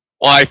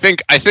 Well, I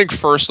think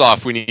first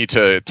off, we need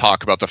to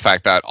talk about the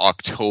fact that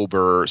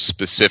October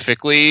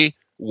specifically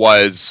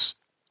was,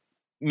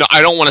 no,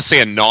 I don't want to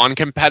say a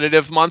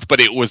non-competitive month,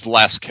 but it was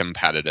less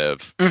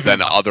competitive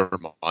than other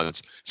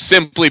months,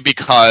 simply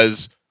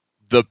because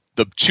the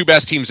two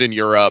best teams in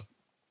Europe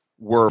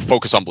were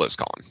focused on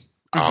BlizzCon.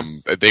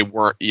 They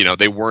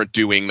weren't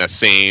doing the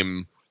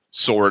same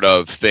sort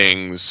of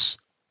things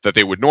that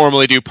they would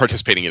normally do,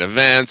 participating in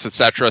events,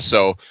 etc.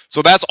 So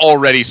that's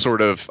already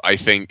sort of, I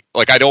think,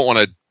 like, I don't want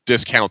to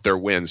discount their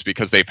wins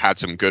because they've had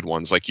some good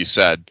ones, like you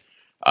said,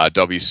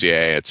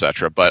 WCA,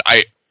 etc. But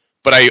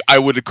But I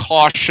would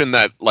caution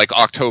that like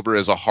October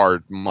is a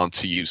hard month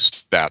to use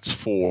stats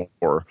for.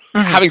 Mm-hmm.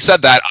 Having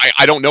said that,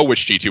 I don't know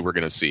which G2 we're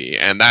going to see,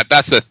 and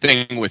that's the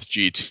thing with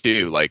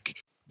G2. Like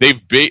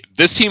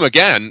this team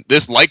again,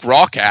 this like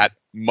Roccat,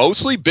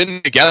 mostly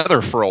been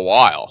together for a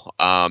while.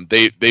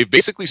 They've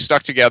basically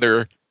stuck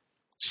together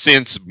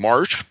since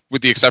March,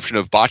 with the exception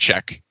of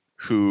Bacek,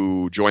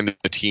 who joined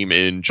the team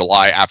in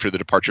July after the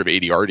departure of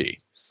ADRD.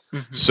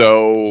 Mm-hmm.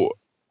 So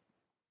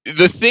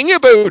the thing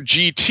about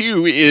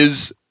G2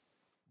 is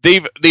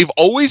they've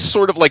always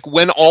sort of like,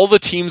 when all the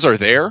teams are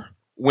there,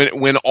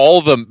 when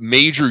all the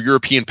major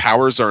European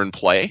powers are in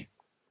play,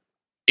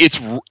 it's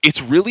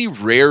really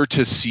rare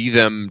to see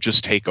them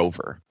just take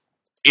over.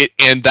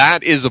 And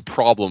that is a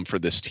problem for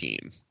this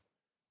team.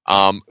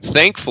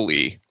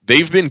 Thankfully,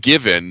 they've been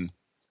given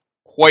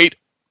quite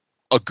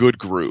a good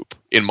group,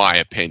 in my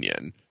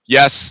opinion.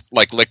 Yes,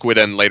 like Liquid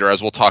and later,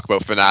 as we'll talk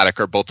about, Fnatic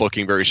are both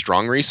looking very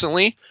strong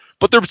recently,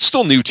 but they're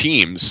still new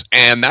teams,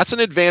 and that's an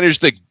advantage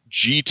that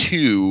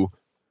G2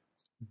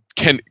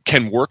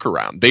 can work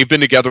around. They've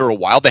been together a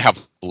while. They have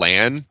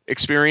LAN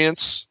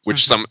experience,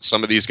 which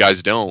some of these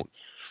guys don't.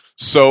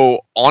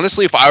 So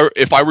honestly, if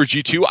I were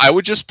G2, I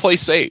would just play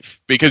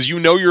safe, because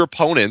your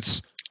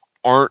opponents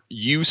aren't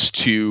used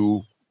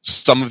to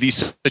some of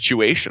these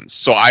situations.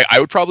 So I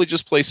would probably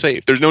just play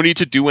safe. There's no need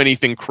to do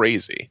anything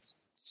crazy.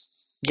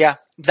 Yeah,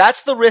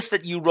 that's the risk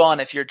that you run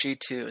if you're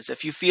G2, is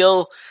if you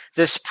feel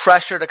this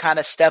pressure to kind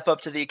of step up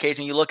to the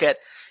occasion. You look at,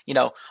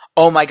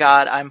 oh my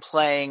God, I'm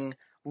playing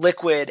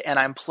Liquid and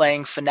I'm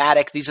playing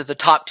Fnatic. These are the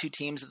top two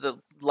teams of the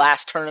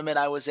last tournament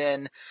I was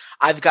in.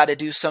 I've got to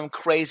do some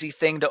crazy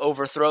thing to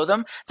overthrow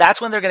them. That's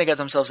when they're going to get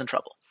themselves in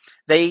trouble.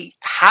 They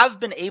have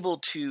been able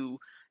to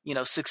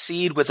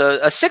succeed with a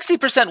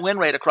 60% win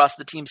rate across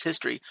the team's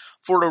history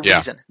for a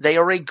reason. They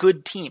are a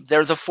good team.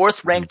 They're the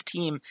 4th ranked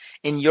team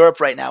in Europe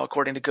right now,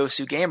 according to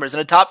Gosu Gamers,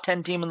 and a top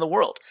 10 team in the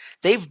world.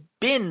 They've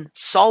been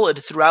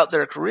solid throughout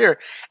their career.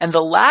 And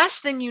the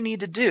last thing you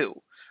need to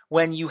do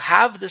when you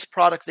have this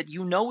product that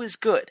is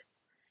good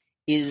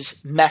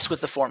is mess with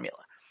the formula.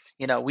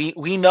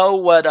 We know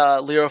what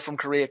Lero from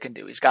Korea can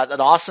do. He's got an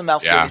awesome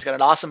Malphite. He's got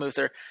an awesome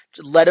Uther.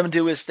 Let him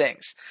do his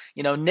things.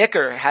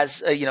 Nicker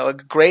has a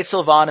great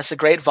Sylvanas, a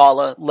great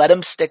Vala. Let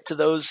him stick to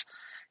those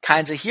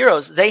kinds of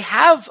heroes. They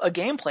have a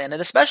game plan,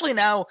 and especially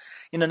now,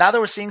 now that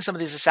we're seeing some of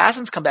these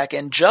assassins come back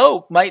in,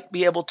 Joe might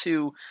be able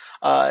to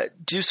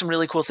do some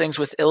really cool things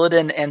with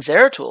Illidan and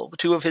Zeratul,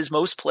 two of his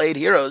most played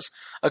heroes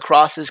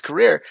across his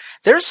career.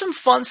 There's some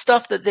fun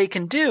stuff that they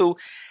can do.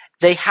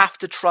 They have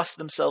to trust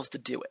themselves to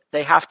do it.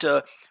 They have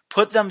to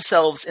put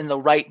themselves in the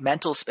right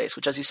mental space,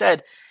 which, as you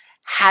said,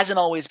 hasn't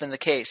always been the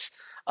case.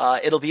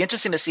 It'll be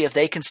interesting to see if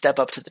they can step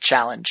up to the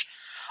challenge.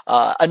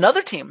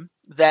 Another team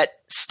that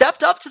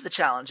stepped up to the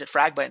challenge at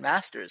Fragbite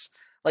Masters,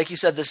 like you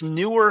said, this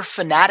newer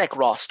Fnatic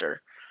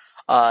roster,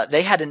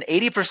 they had an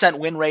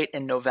 80% win rate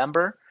in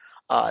November.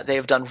 They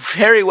have done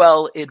very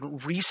well in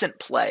recent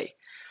play.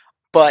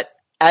 But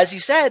as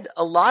you said,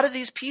 a lot of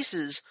these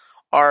pieces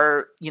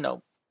are,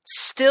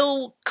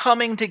 still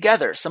coming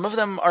together. Some of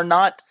them are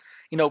not,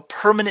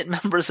 permanent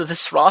members of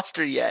this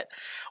roster yet.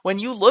 When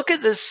you look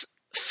at this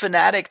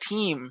Fnatic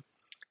team,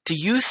 do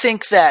you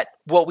think that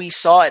what we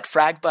saw at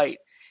Fragbite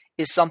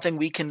is something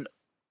we can,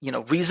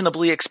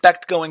 reasonably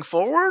expect going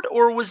forward?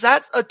 Or was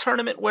that a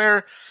tournament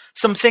where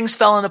some things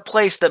fell into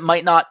place that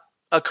might not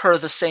occur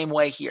the same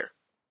way here?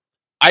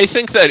 I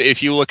think that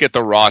if you look at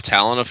the raw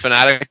talent of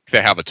Fnatic,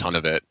 they have a ton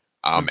of it.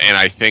 And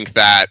I think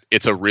that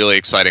it's a really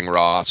exciting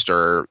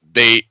roster.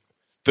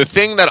 The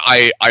thing that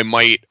I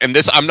might, and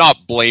this, I'm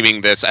not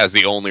blaming this as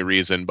the only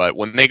reason, but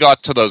when they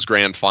got to those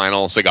grand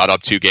finals, they got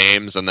up 2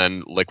 games and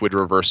then Liquid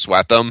reverse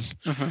swept them.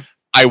 Mm-hmm.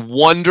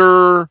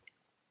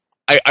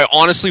 I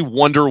honestly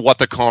wonder what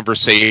the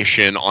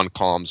conversation on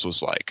comms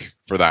was like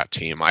for that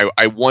team.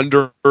 I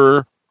wonder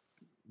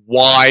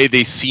why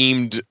they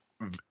seemed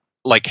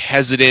like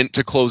hesitant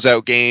to close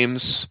out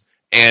games.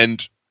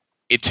 And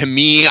to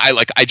me,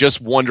 I just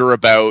wonder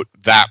about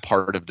that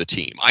part of the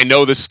team. I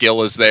know the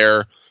skill is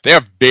there. They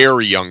have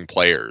very young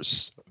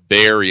players.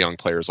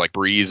 Like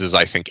Breeze is,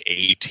 I think,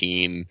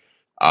 18.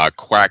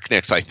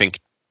 Quacknix, I think,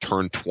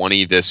 turned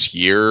 20 this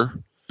year.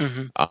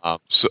 Mm-hmm.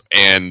 So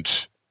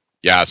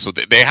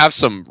they have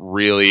some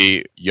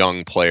really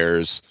young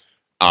players.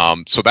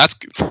 So that's,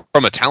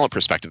 from a talent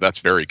perspective, that's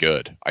very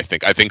good. I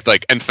think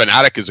and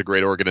Fnatic is a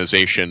great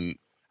organization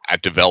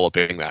at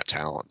developing that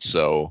talent.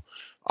 So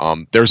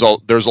there's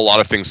a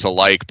lot of things to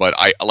like, but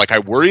I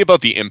worry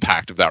about the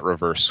impact of that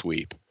reverse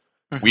sweep.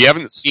 We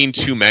haven't seen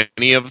too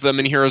many of them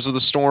in Heroes of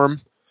the Storm.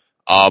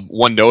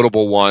 One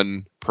notable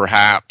one,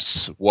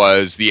 perhaps,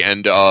 was the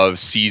end of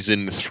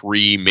Season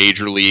 3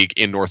 Major League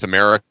in North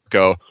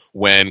America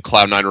when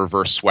Cloud9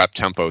 reverse swept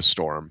Tempo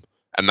Storm.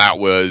 And that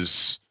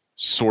was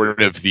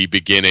sort of the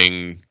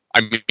beginning. I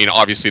mean,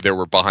 obviously there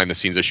were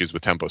behind-the-scenes issues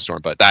with Tempo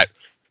Storm, but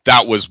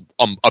that was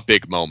a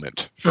big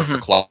moment for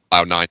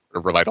Cloud9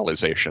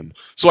 revitalization.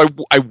 So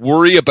I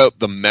worry about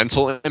the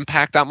mental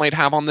impact that might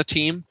have on the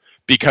team.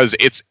 Because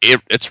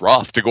it's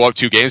rough to go up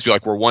 2 games, be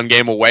like, we're 1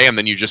 game away, and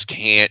then you just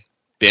can't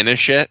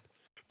finish it.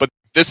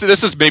 this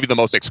is maybe the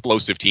most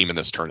explosive team in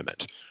this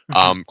tournament.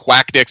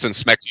 Quacknix and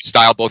Smexy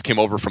Style both came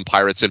over from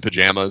Pirates in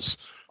Pajamas.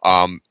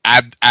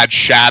 Add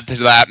Shad to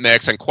that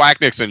mix, and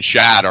Quacknix and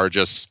Shad are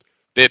just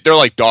they're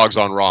like dogs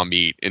on raw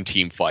meat in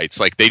team fights.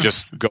 Like they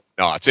just go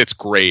nuts. It's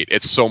great.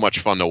 It's so much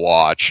fun to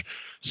watch.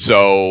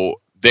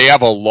 So they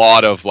have a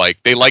lot of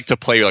they like to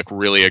play like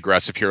really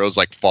aggressive heroes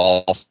like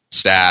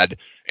Falstad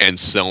and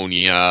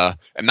Sonya,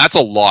 and that's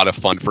a lot of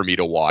fun for me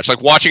to watch.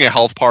 Like watching a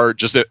health bar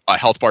just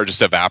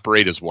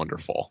evaporate is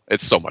wonderful.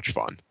 It's so much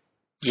fun.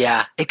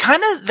 Yeah,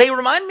 they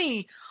remind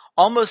me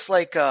almost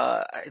like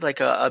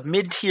a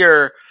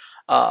mid-tier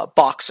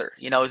boxer.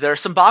 There are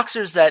some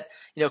boxers that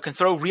can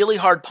throw really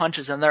hard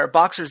punches, and there are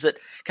boxers that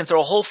can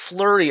throw a whole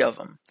flurry of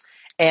them.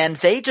 And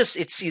they just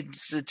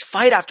it's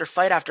fight after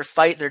fight after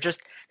fight.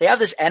 They have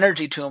this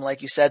energy to them,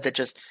 like you said, that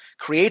just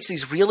creates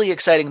these really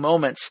exciting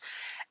moments.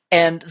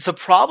 And the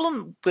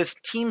problem with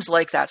teams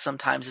like that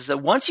sometimes is that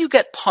once you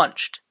get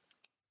punched,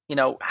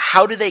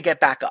 how do they get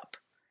back up?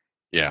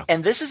 Yeah.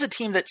 And this is a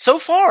team that so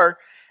far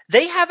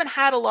they haven't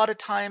had a lot of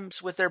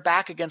times with their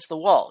back against the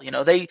wall.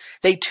 They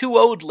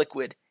 2-0'd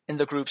Liquid in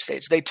the group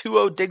stage. They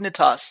 2-0'd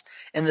Dignitas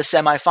in the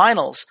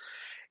semifinals.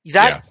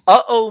 That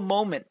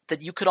moment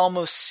that you could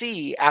almost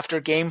see after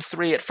game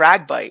 3 at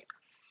Fragbite,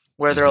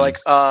 where they're like,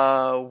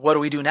 what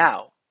do we do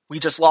now? We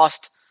just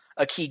lost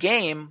a key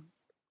game.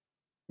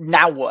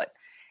 Now what?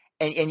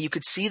 And you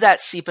could see that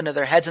seep into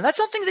their heads. And that's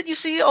something that you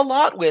see a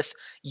lot with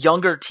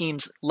younger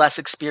teams, less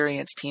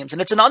experienced teams.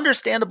 And it's an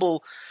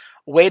understandable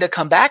way to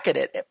come back at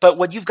it. But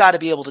what you've got to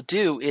be able to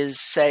do is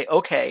say,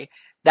 okay,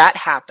 that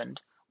happened.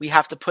 We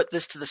have to put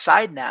this to the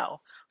side now.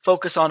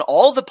 Focus on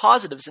all the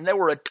positives. And there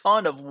were a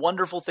ton of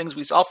wonderful things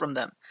we saw from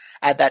them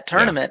at that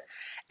tournament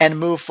and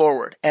move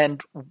forward.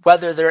 And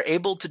whether they're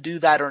able to do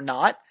that or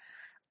not,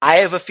 I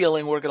have a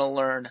feeling we're going to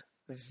learn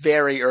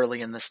very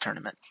early in this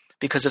tournament.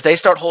 Because if they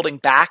start holding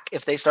back,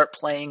 if they start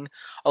playing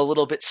a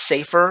little bit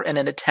safer in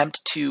an attempt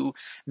to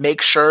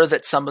make sure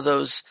that some of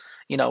those,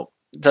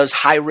 those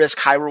high risk,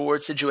 high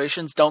reward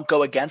situations don't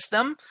go against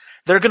them,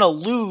 they're going to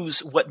lose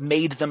what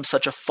made them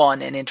such a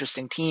fun and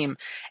interesting team.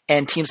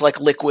 And teams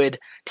like Liquid,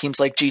 teams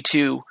like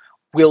G2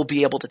 will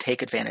be able to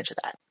take advantage of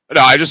that.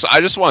 No, I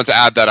just wanted to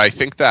add that I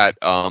think that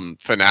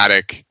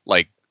Fnatic,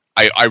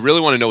 I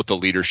really want to know what the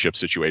leadership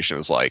situation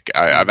is like.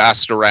 I've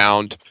asked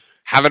around.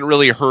 Haven't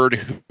really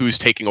heard who's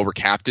taking over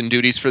captain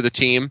duties for the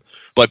team,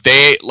 but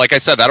they, like I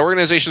said, that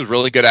organization is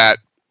really good at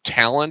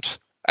talent,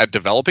 at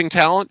developing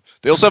talent.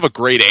 They also have a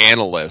great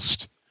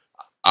analyst.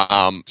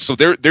 So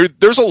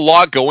there's a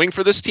lot going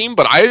for this team,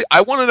 but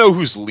I want to know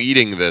who's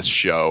leading this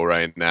show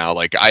right now.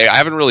 I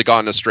haven't really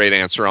gotten a straight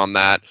answer on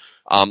that.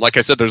 Like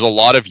I said, there's a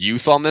lot of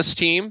youth on this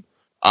team,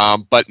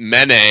 but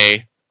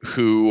Mene,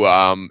 who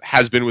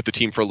has been with the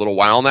team for a little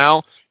while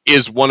now,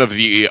 is one of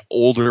the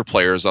older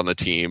players on the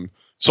team.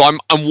 So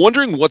I'm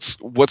wondering what's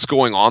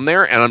going on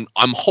there, and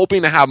I'm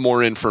hoping to have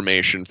more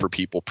information for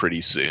people pretty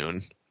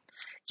soon.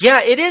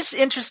 Yeah, it is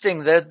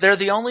interesting that they're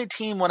the only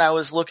team when I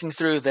was looking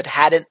through that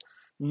hadn't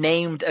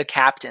named a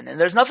captain,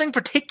 and there's nothing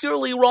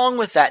particularly wrong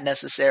with that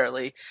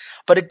necessarily,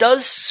 but it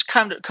does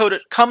come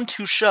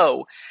to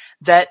show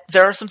that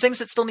there are some things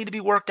that still need to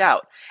be worked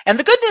out. And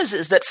the good news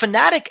is that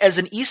Fnatic as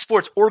an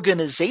esports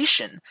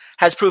organization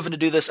has proven to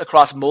do this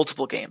across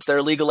multiple games.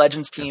 Their League of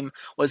Legends team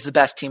was the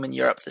best team in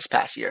Europe this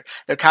past year.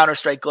 Their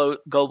Counter-Strike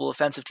Global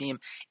Offensive team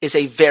is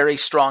a very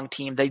strong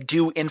team. They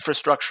do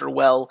infrastructure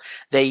well.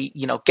 They,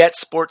 get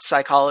sports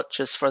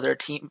psychologists for their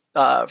team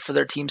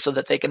so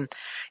that they can,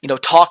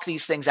 talk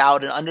these things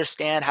out and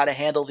understand how to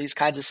handle these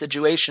kinds of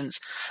situations.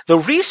 The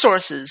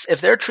resources, if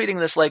they're treating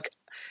this like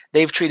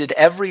they've treated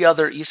every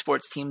other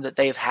esports team that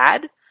they've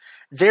had,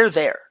 they're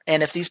there.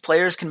 And if these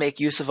players can make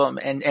use of them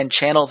and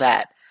channel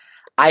that,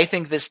 I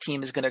think this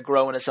team is going to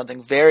grow into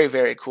something very,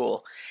 very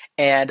cool.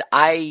 And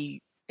I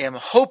am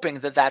hoping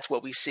that that's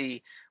what we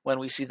see when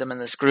we see them in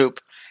this group.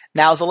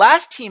 Now, the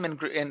last team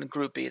in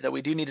Group B that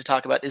we do need to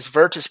talk about is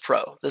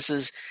Virtus.pro. This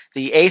is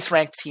the 8th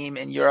ranked team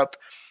in Europe.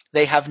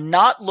 They have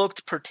not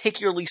looked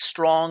particularly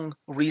strong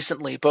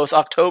recently. Both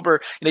October,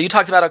 you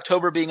talked about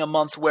October being a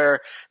month where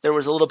there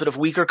was a little bit of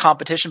weaker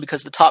competition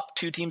because the top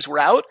 2 teams were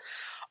out.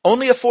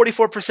 Only a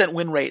 44%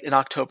 win rate in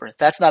October.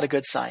 That's not a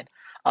good sign.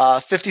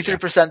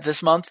 53%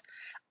 this month.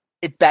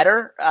 It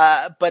better,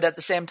 but at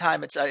the same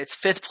time, it's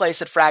 5th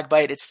place at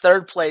Fragbite. It's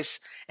 3rd place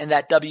in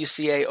that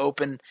WCA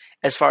Open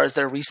as far as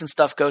their recent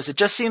stuff goes. It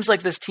just seems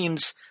like this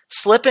team's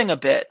slipping a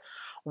bit.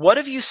 What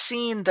have you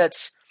seen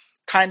that's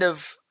kind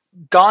of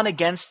gone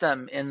against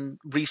them in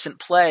recent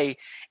play,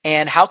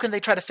 and how can they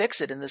try to fix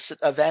it in this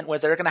event where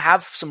they're going to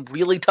have some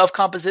really tough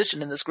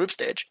competition in this group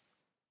stage?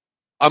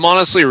 I'm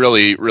honestly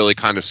really, really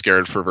kind of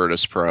scared for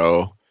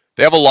Virtus.pro.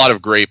 They have a lot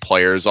of great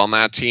players on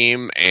that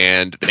team,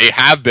 and they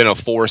have been a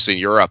force in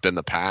Europe in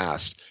the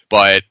past,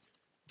 but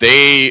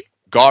they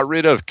got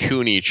rid of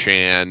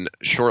Kuni-chan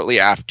shortly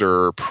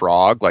after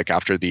Prague,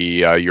 after the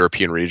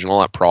European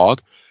Regional at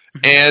Prague,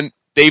 and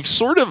they've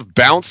sort of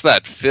bounced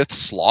that 5th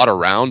slot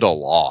around a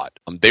lot.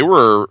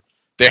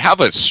 They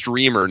have a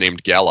streamer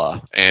named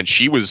Gela, and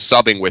she was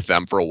subbing with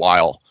them for a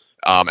while.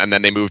 And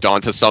then they moved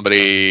on to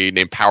somebody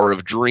named Power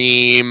of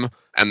Dream,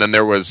 and then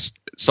there was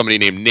somebody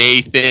named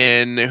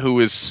Nathan who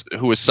was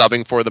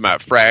subbing for them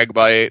at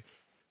Fragbite.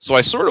 So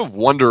I sort of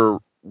wonder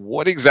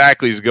what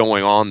exactly is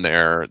going on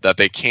there that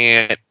they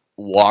can't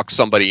lock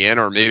somebody in,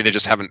 or maybe they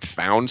just haven't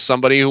found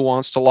somebody who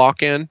wants to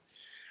lock in.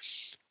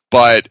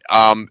 But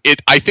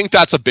I think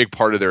that's a big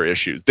part of their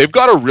issues. They've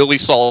got a really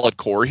solid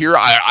core here.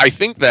 I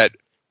think that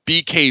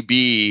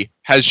BKB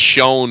has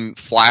shown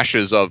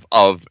flashes of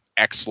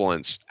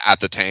excellence at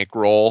the tank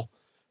role.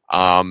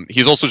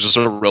 He's also just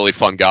a really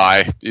fun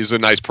guy. He's a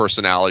nice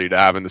personality to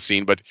have in the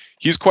scene, but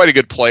he's quite a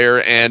good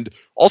player. And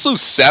also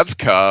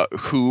Sevka,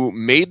 who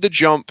made the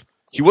jump.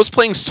 He was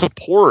playing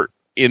support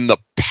in the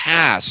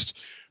past,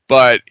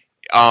 but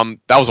that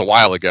was a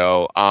while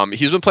ago.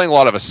 He's been playing a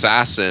lot of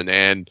assassin,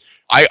 and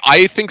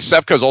I think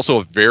Sevka is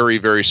also a very,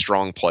 very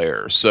strong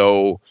player.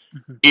 So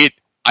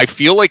I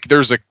feel like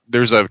there's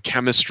a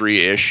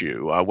chemistry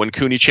issue. When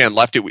Kuni-chan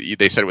left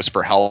they said it was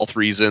for health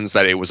reasons,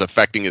 that it was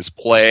affecting his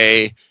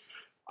play.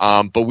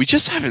 But we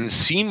just haven't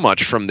seen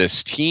much from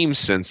this team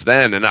since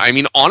then. And I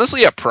mean,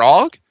 honestly, at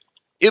Prague,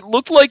 it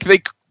looked like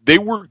they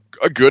were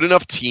a good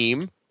enough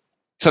team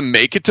to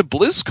make it to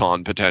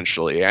BlizzCon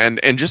potentially.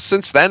 And just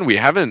since then, we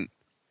haven't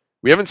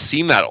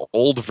seen that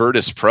old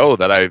Virtus Pro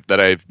that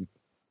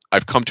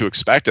I've come to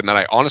expect, and that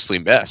I honestly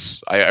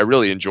miss. I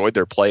really enjoyed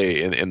their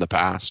play in the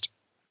past.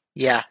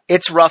 Yeah,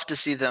 it's rough to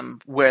see them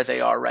where they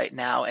are right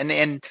now.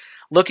 And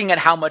looking at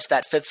how much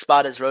that fifth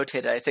spot is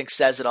rotated, I think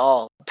says it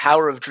all.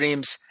 Power of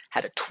Dreams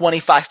had a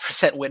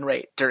 25% win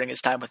rate during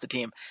his time with the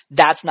team.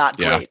 That's not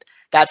great.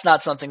 That's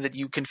not something that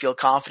you can feel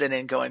confident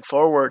in going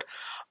forward.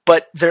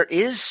 But there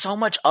is so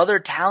much other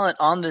talent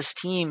on this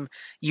team.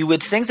 You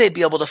would think they'd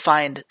be able to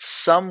find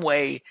some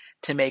way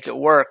to make it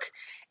work.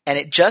 And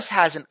it just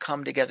hasn't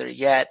come together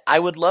yet. I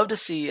would love to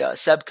see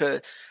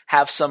Sebka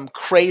have some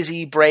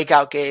crazy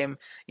breakout game,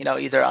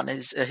 either on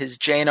his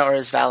Jaina or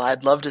his Val.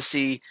 I'd love to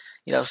see,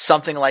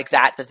 something like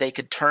that they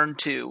could turn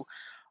to.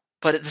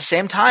 But at the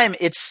same time,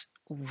 it's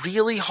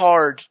really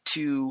hard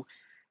to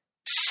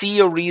see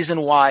a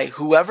reason why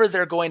whoever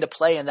they're going to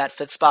play in that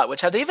fifth spot,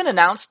 which have they even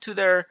announced to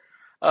their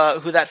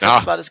who that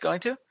fifth spot is going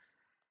to?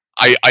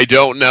 I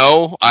don't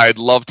know. I'd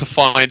love to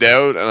find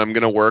out, and I'm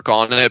going to work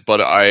on it,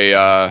 but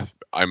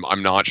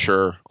I'm not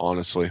sure,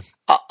 honestly.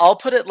 I'll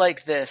put it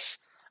like this.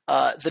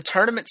 The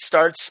tournament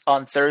starts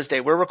on Thursday.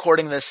 We're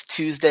recording this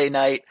Tuesday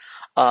night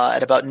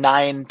at about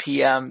 9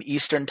 p.m.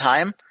 Eastern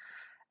time.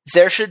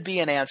 There should be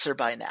an answer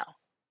by now.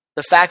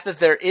 The fact that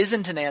there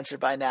isn't an answer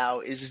by now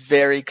is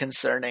very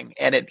concerning,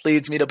 and it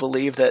leads me to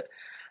believe that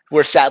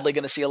we're sadly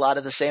going to see a lot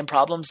of the same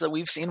problems that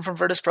we've seen from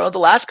Virtus Pro the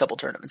last couple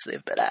tournaments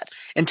they've been at.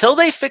 Until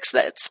they fix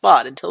that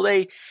spot, until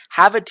they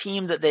have a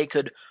team that they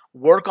could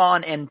work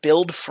on and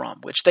build from,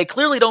 which they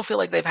clearly don't feel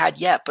like they've had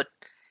yet, but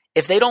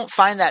if they don't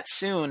find that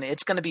soon,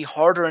 it's going to be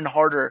harder and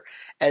harder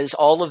as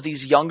all of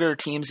these younger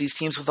teams, these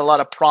teams with a lot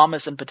of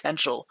promise and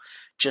potential,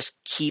 just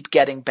keep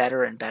getting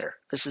better and better.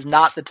 This is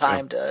not the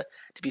time to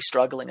be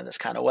struggling in this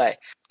kind of way.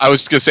 I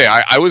was going to say,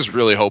 I was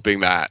really hoping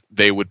that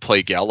they would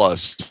play Gela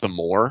some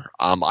more.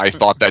 I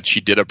thought that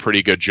she did a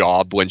pretty good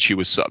job when she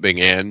was subbing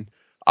in.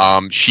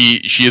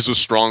 She is a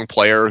strong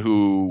player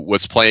who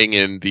was playing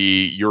in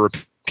the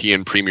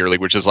European Premier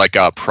League, which is like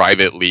a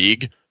private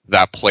league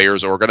that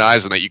players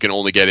organize and that you can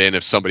only get in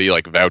if somebody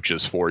like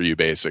vouches for you,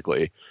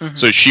 basically. Mm-hmm.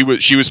 So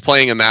she was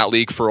playing in that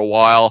league for a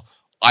while.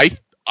 I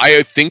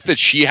think that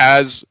she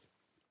has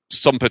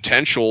some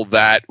potential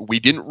that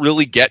we didn't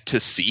really get to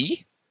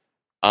see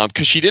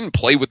because she didn't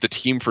play with the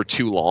team for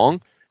too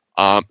long.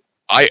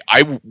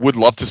 I would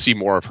love to see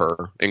more of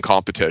her in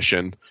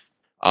competition.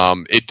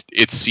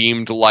 It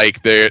seemed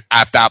like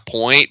at that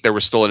point there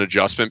was still an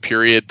adjustment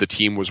period. The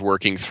team was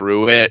working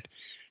through it,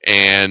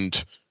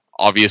 and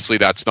obviously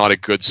that's not a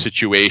good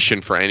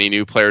situation for any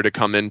new player to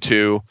come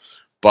into.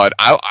 But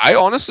I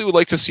honestly would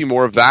like to see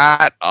more of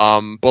that.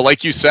 But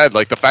like you said,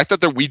 like the fact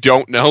that we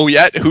don't know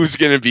yet who's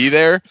going to be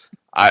there,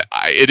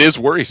 it is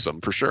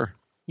worrisome for sure.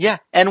 Yeah,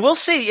 and we'll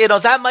see.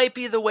 That might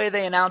be the way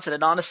they announce it.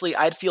 And honestly,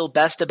 I'd feel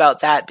best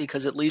about that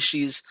because at least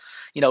she's,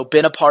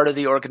 been a part of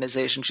the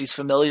organization. She's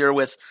familiar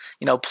with,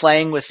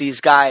 playing with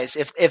these guys.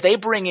 If they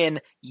bring in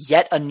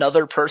yet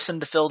another person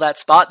to fill that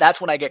spot, that's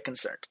when I get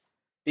concerned.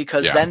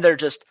 Because then they're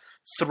just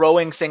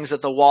throwing things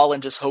at the wall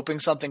and just hoping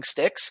something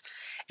sticks.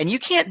 And you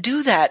can't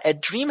do that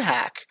at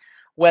DreamHack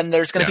when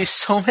there's going to be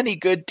so many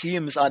good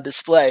teams on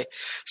display.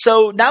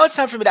 So now it's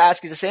time for me to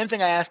ask you the same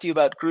thing I asked you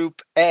about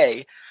Group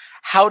A.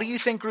 How do you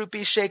think Group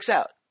B shakes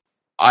out?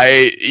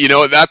 This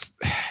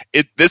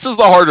is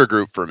the harder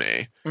group for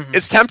me. Mm-hmm.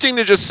 It's tempting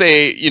to just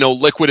say,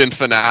 Liquid and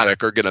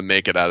Fnatic are going to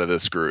make it out of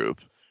this group.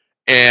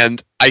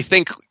 And I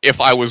think if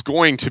I was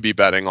going to be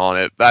betting on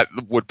it, that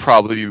would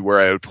probably be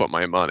where I would put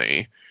my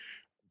money.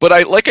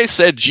 But like I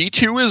said,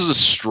 G2 is a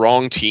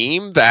strong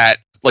team that,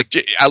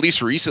 at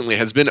least recently,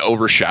 has been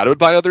overshadowed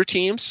by other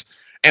teams.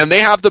 And they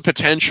have the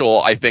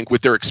potential, I think,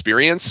 with their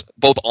experience,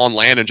 both on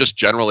LAN and just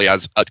generally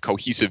as a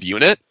cohesive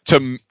unit,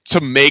 to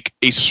make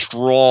a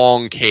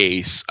strong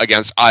case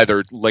against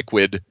either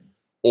Liquid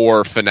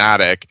or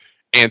Fnatic.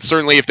 And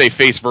certainly if they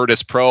face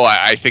Virtus Pro,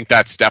 I think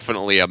that's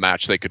definitely a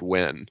match they could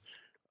win.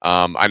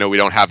 I know we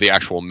don't have the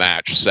actual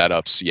match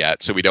setups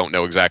yet, so we don't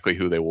know exactly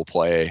who they will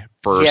play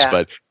first.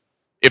 But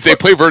if they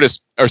play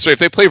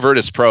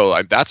Virtus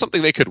Pro, that's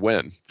something they could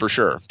win for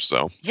sure.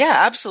 So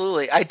yeah,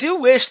 absolutely. I do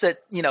wish that,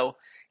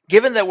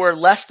 given that we're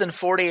less than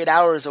 48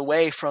 hours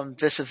away from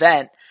this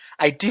event,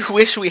 I do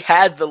wish we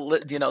had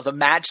the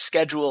match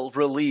schedule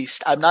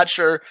released. I'm not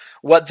sure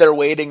what they're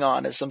waiting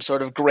on as some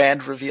sort of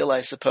grand reveal,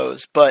 I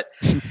suppose. But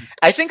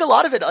I think a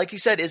lot of it, like you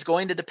said, is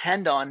going to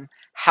depend on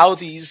how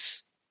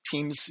these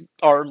teams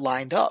are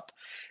lined up.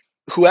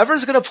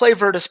 Whoever's going to play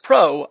Virtus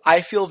Pro, I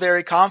feel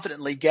very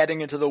confidently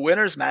getting into the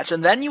winner's match,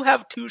 and then you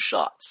have 2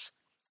 shots.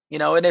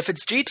 And if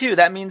it's G2,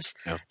 that means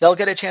they'll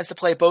get a chance to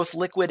play both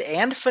Liquid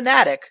and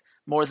Fnatic,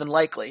 more than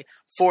likely,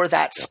 for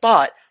that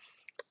spot.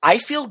 I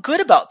feel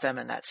good about them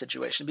in that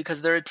situation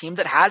because they're a team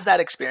that has that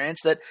experience,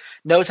 that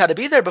knows how to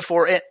be there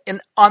before. And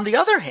on the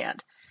other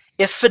hand,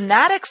 if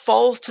Fnatic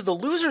falls to the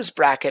losers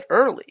bracket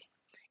early,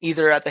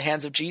 either at the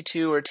hands of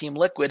G2 or Team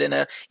Liquid in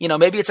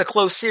maybe it's a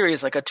close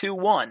series like a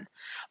 2-1,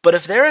 but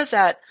if they're at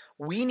that,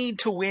 we need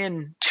to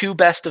win 2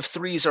 best of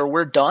 3s or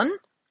we're done,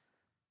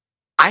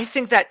 I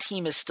think that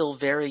team is still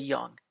very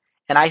young.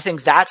 And I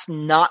think that's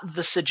not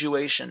the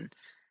situation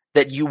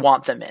that you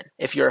want them in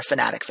if you're a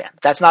Fnatic fan.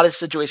 That's not a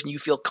situation you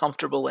feel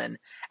comfortable in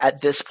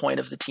at this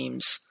point of the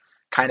team's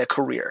kind of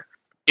career.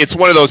 It's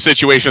one of those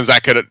situations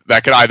that could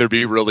either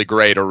be really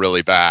great or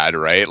really bad,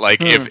 right? Like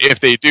if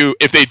they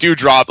do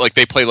drop, like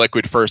they play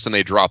Liquid first and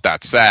they drop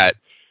that set,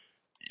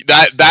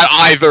 that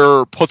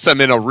either puts them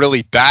in a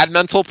really bad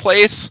mental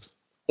place,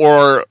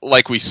 or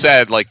like we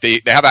said, like they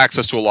have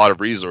access to a lot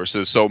of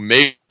resources. So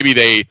maybe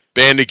they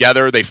band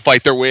together, they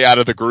fight their way out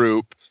of the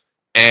group,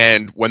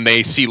 and when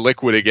they see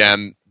Liquid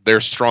again, they're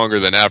stronger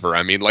than ever.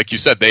 I mean, like you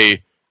said,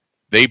 they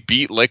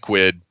beat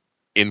Liquid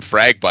in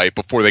Fragbite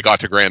before they got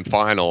to Grand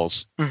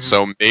Finals. Mm-hmm.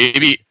 So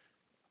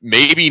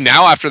maybe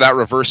now after that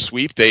reverse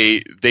sweep,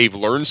 they've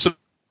learned some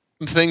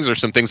things, or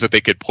some things that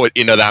they could put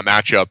into that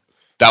matchup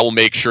that will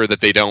make sure that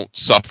they don't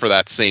suffer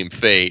that same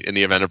fate in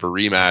the event of a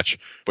rematch.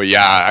 But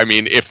yeah, I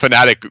mean, if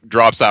Fnatic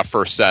drops that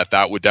first set,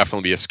 that would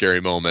definitely be a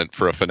scary moment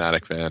for a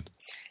Fnatic fan.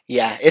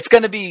 Yeah, it's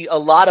going to be a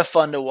lot of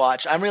fun to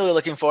watch. I'm really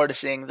looking forward to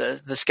seeing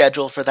the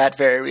schedule for that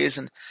very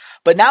reason.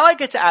 But now I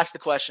get to ask the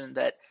question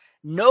that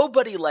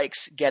nobody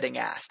likes getting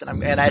asked,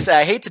 and I say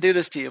I hate to do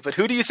this to you, but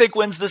who do you think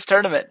wins this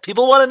tournament?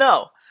 People want to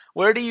know.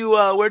 Where do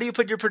you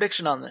put your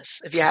prediction on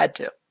this if you had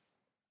to?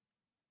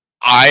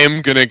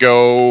 I'm gonna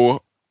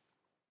go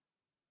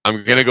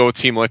with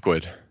Team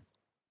Liquid,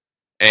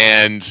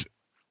 and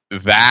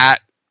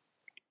that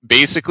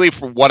basically,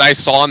 from what I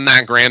saw in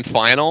that grand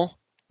final.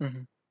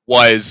 Mm-hmm.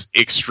 Was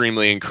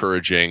extremely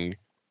encouraging,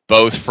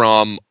 both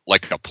from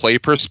like a play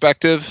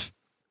perspective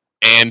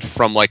and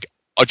from like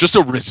just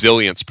a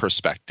resilience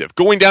perspective.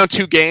 Going down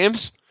 2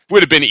 games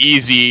would have been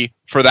easy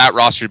for that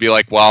roster to be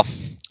like, well,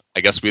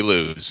 I guess we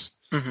lose.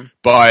 Mm-hmm.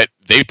 But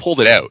they pulled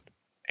it out.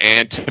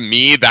 And to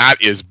me, that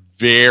is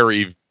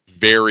very,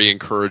 very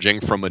encouraging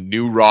from a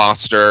new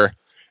roster.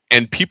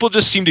 And people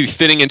just seem to be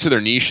fitting into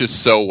their niches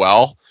so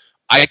well.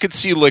 I could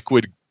see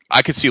Liquid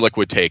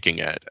taking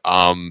it.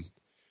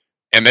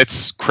 And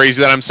it's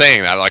crazy that I'm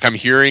saying that. Like, I'm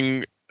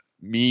hearing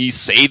me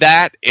say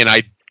that, and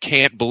I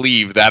can't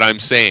believe that I'm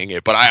saying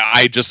it. But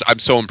I'm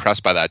so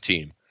impressed by that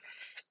team.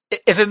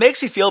 If it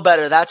makes you feel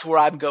better, that's where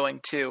I'm going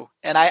too.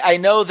 And I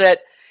know that,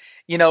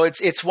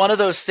 it's one of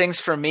those things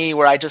for me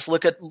where I just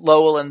look at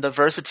Lowell and the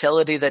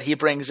versatility that he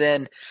brings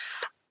in.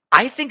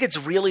 I think it's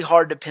really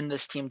hard to pin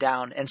this team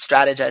down and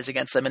strategize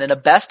against them. And in a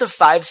best of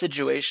 5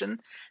 situation,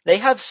 they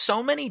have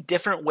so many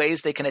different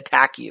ways they can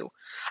attack you.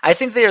 I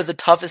think they are the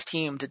toughest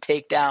team to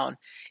take down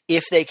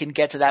if they can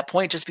get to that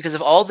point, just because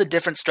of all the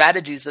different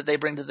strategies that they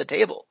bring to the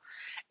table.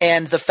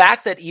 And the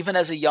fact that even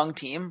as a young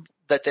team,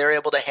 that they're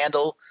able to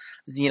handle,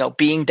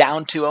 being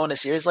down 2-0 in a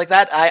series like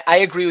that, I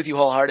agree with you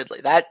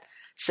wholeheartedly. That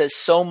says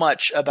so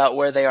much about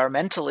where they are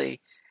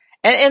mentally.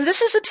 And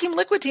this is a Team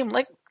Liquid team,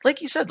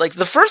 like you said, like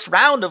the first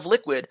round of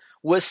Liquid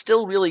was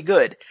still really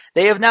good.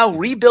 They have now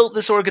rebuilt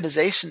this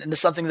organization into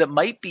something that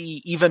might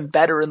be even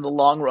better in the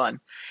long run.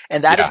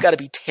 And that has got to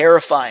be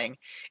terrifying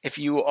if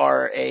you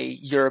are a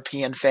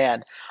European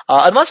fan.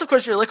 Unless, of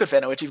course, you're a Liquid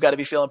fan, which you've got to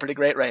be feeling pretty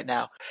great right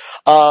now.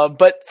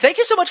 But thank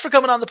you so much for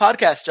coming on the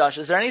podcast, Josh.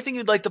 Is there anything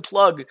you'd like to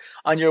plug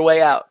on your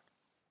way out?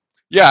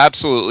 Yeah,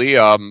 absolutely.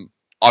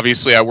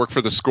 Obviously, I work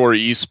for the Score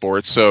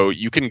Esports, so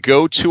you can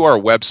go to our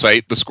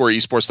website,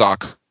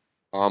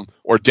 thescoreesports.com,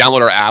 or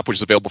download our app, which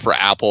is available for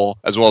Apple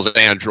as well as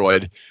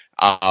Android.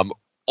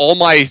 All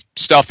my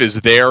stuff is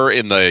there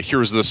in the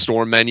Heroes of the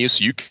Storm menu,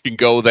 so you can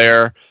go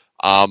there.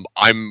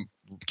 I'm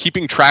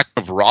keeping track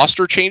of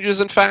roster changes,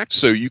 in fact,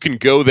 so you can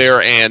go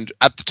there, and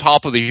at the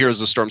top of the Heroes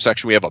of the Storm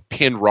section, we have a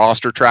pinned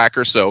roster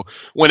tracker, so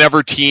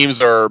whenever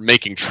teams are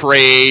making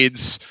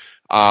trades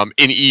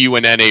in EU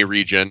and NA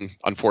region,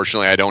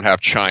 unfortunately, I don't have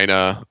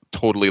China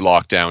totally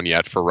locked down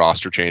yet for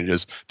roster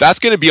changes. That's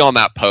going to be on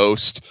that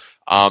post.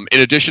 In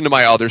addition to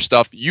my other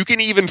stuff, you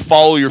can even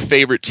follow your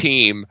favorite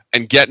team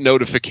and get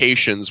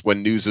notifications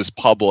when news is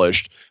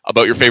published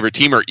about your favorite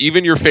team or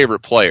even your favorite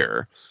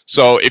player.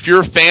 So if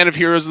you're a fan of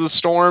Heroes of the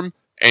Storm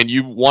and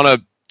you want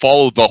to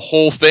follow the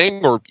whole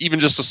thing or even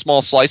just a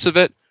small slice of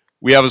it,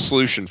 we have a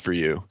solution for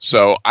you.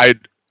 So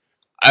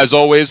as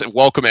always,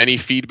 welcome any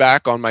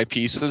feedback on my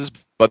pieces,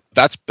 but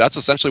that's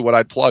essentially what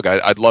I'd plug.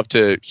 I'd love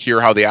to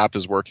hear how the app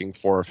is working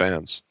for our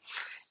fans.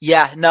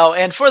 Yeah, no,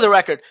 and for the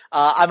record,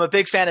 I'm a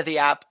big fan of the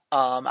app.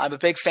 I'm a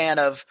big fan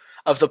of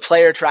the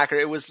player tracker.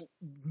 It was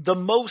the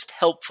most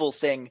helpful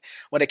thing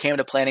when it came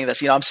to planning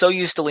this. I'm so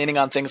used to leaning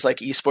on things like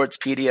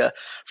Esportspedia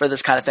for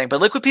this kind of thing,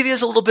 but Liquipedia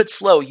is a little bit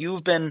slow.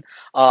 You've been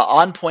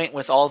on point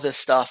with all this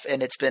stuff,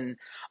 and it's been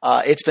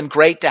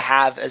great to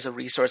have as a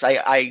resource.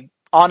 I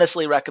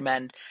honestly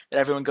recommend that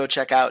everyone go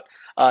check out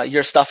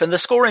your stuff and the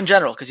score in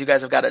general, because you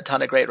guys have got a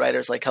ton of great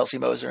writers like Kelsey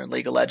Moser and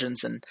League of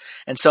Legends and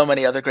so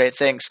many other great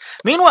things.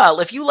 Meanwhile,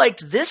 if you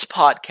liked this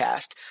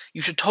podcast,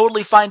 you should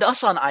totally find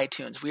us on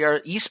iTunes. We are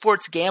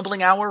Esports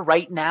Gambling Hour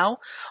right now.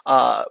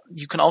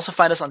 You can also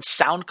find us on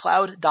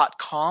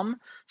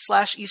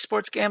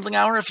SoundCloud.com/Esports Gambling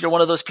Hour if you're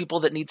one of those people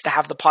that needs to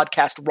have the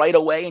podcast right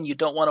away and you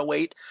don't want to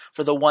wait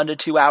for the 1 to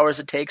 2 hours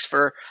it takes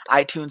for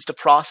iTunes to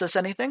process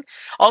anything.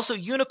 Also,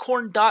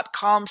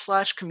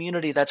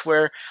 Unicorn.com/community. That's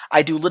where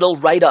I do little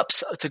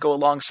write-ups to go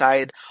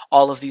alongside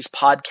all of these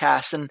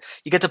podcasts, and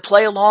you get to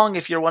play along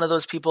if you're one of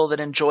those people that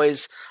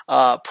enjoys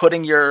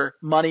putting your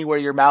money where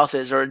your mouth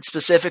is, or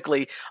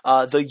specifically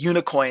the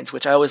Unicoins,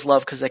 which I always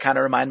love because they kind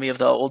of remind me of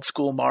the old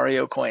school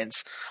Mario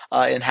coins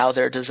in how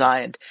they're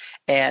designed.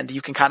 And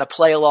you can kind of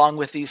play along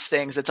with these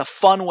things. It's a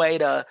fun way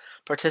to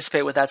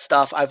participate with that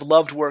stuff. I've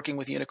loved working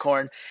with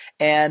Unicorn,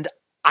 and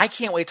I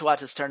can't wait to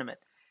watch this tournament.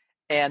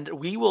 And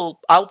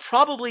I'll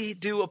probably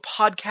do a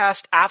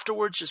podcast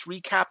afterwards, just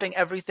recapping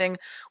everything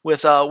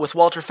with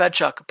Walter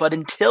Fedchuk. But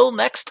until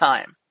next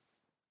time,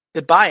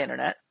 goodbye,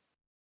 Internet.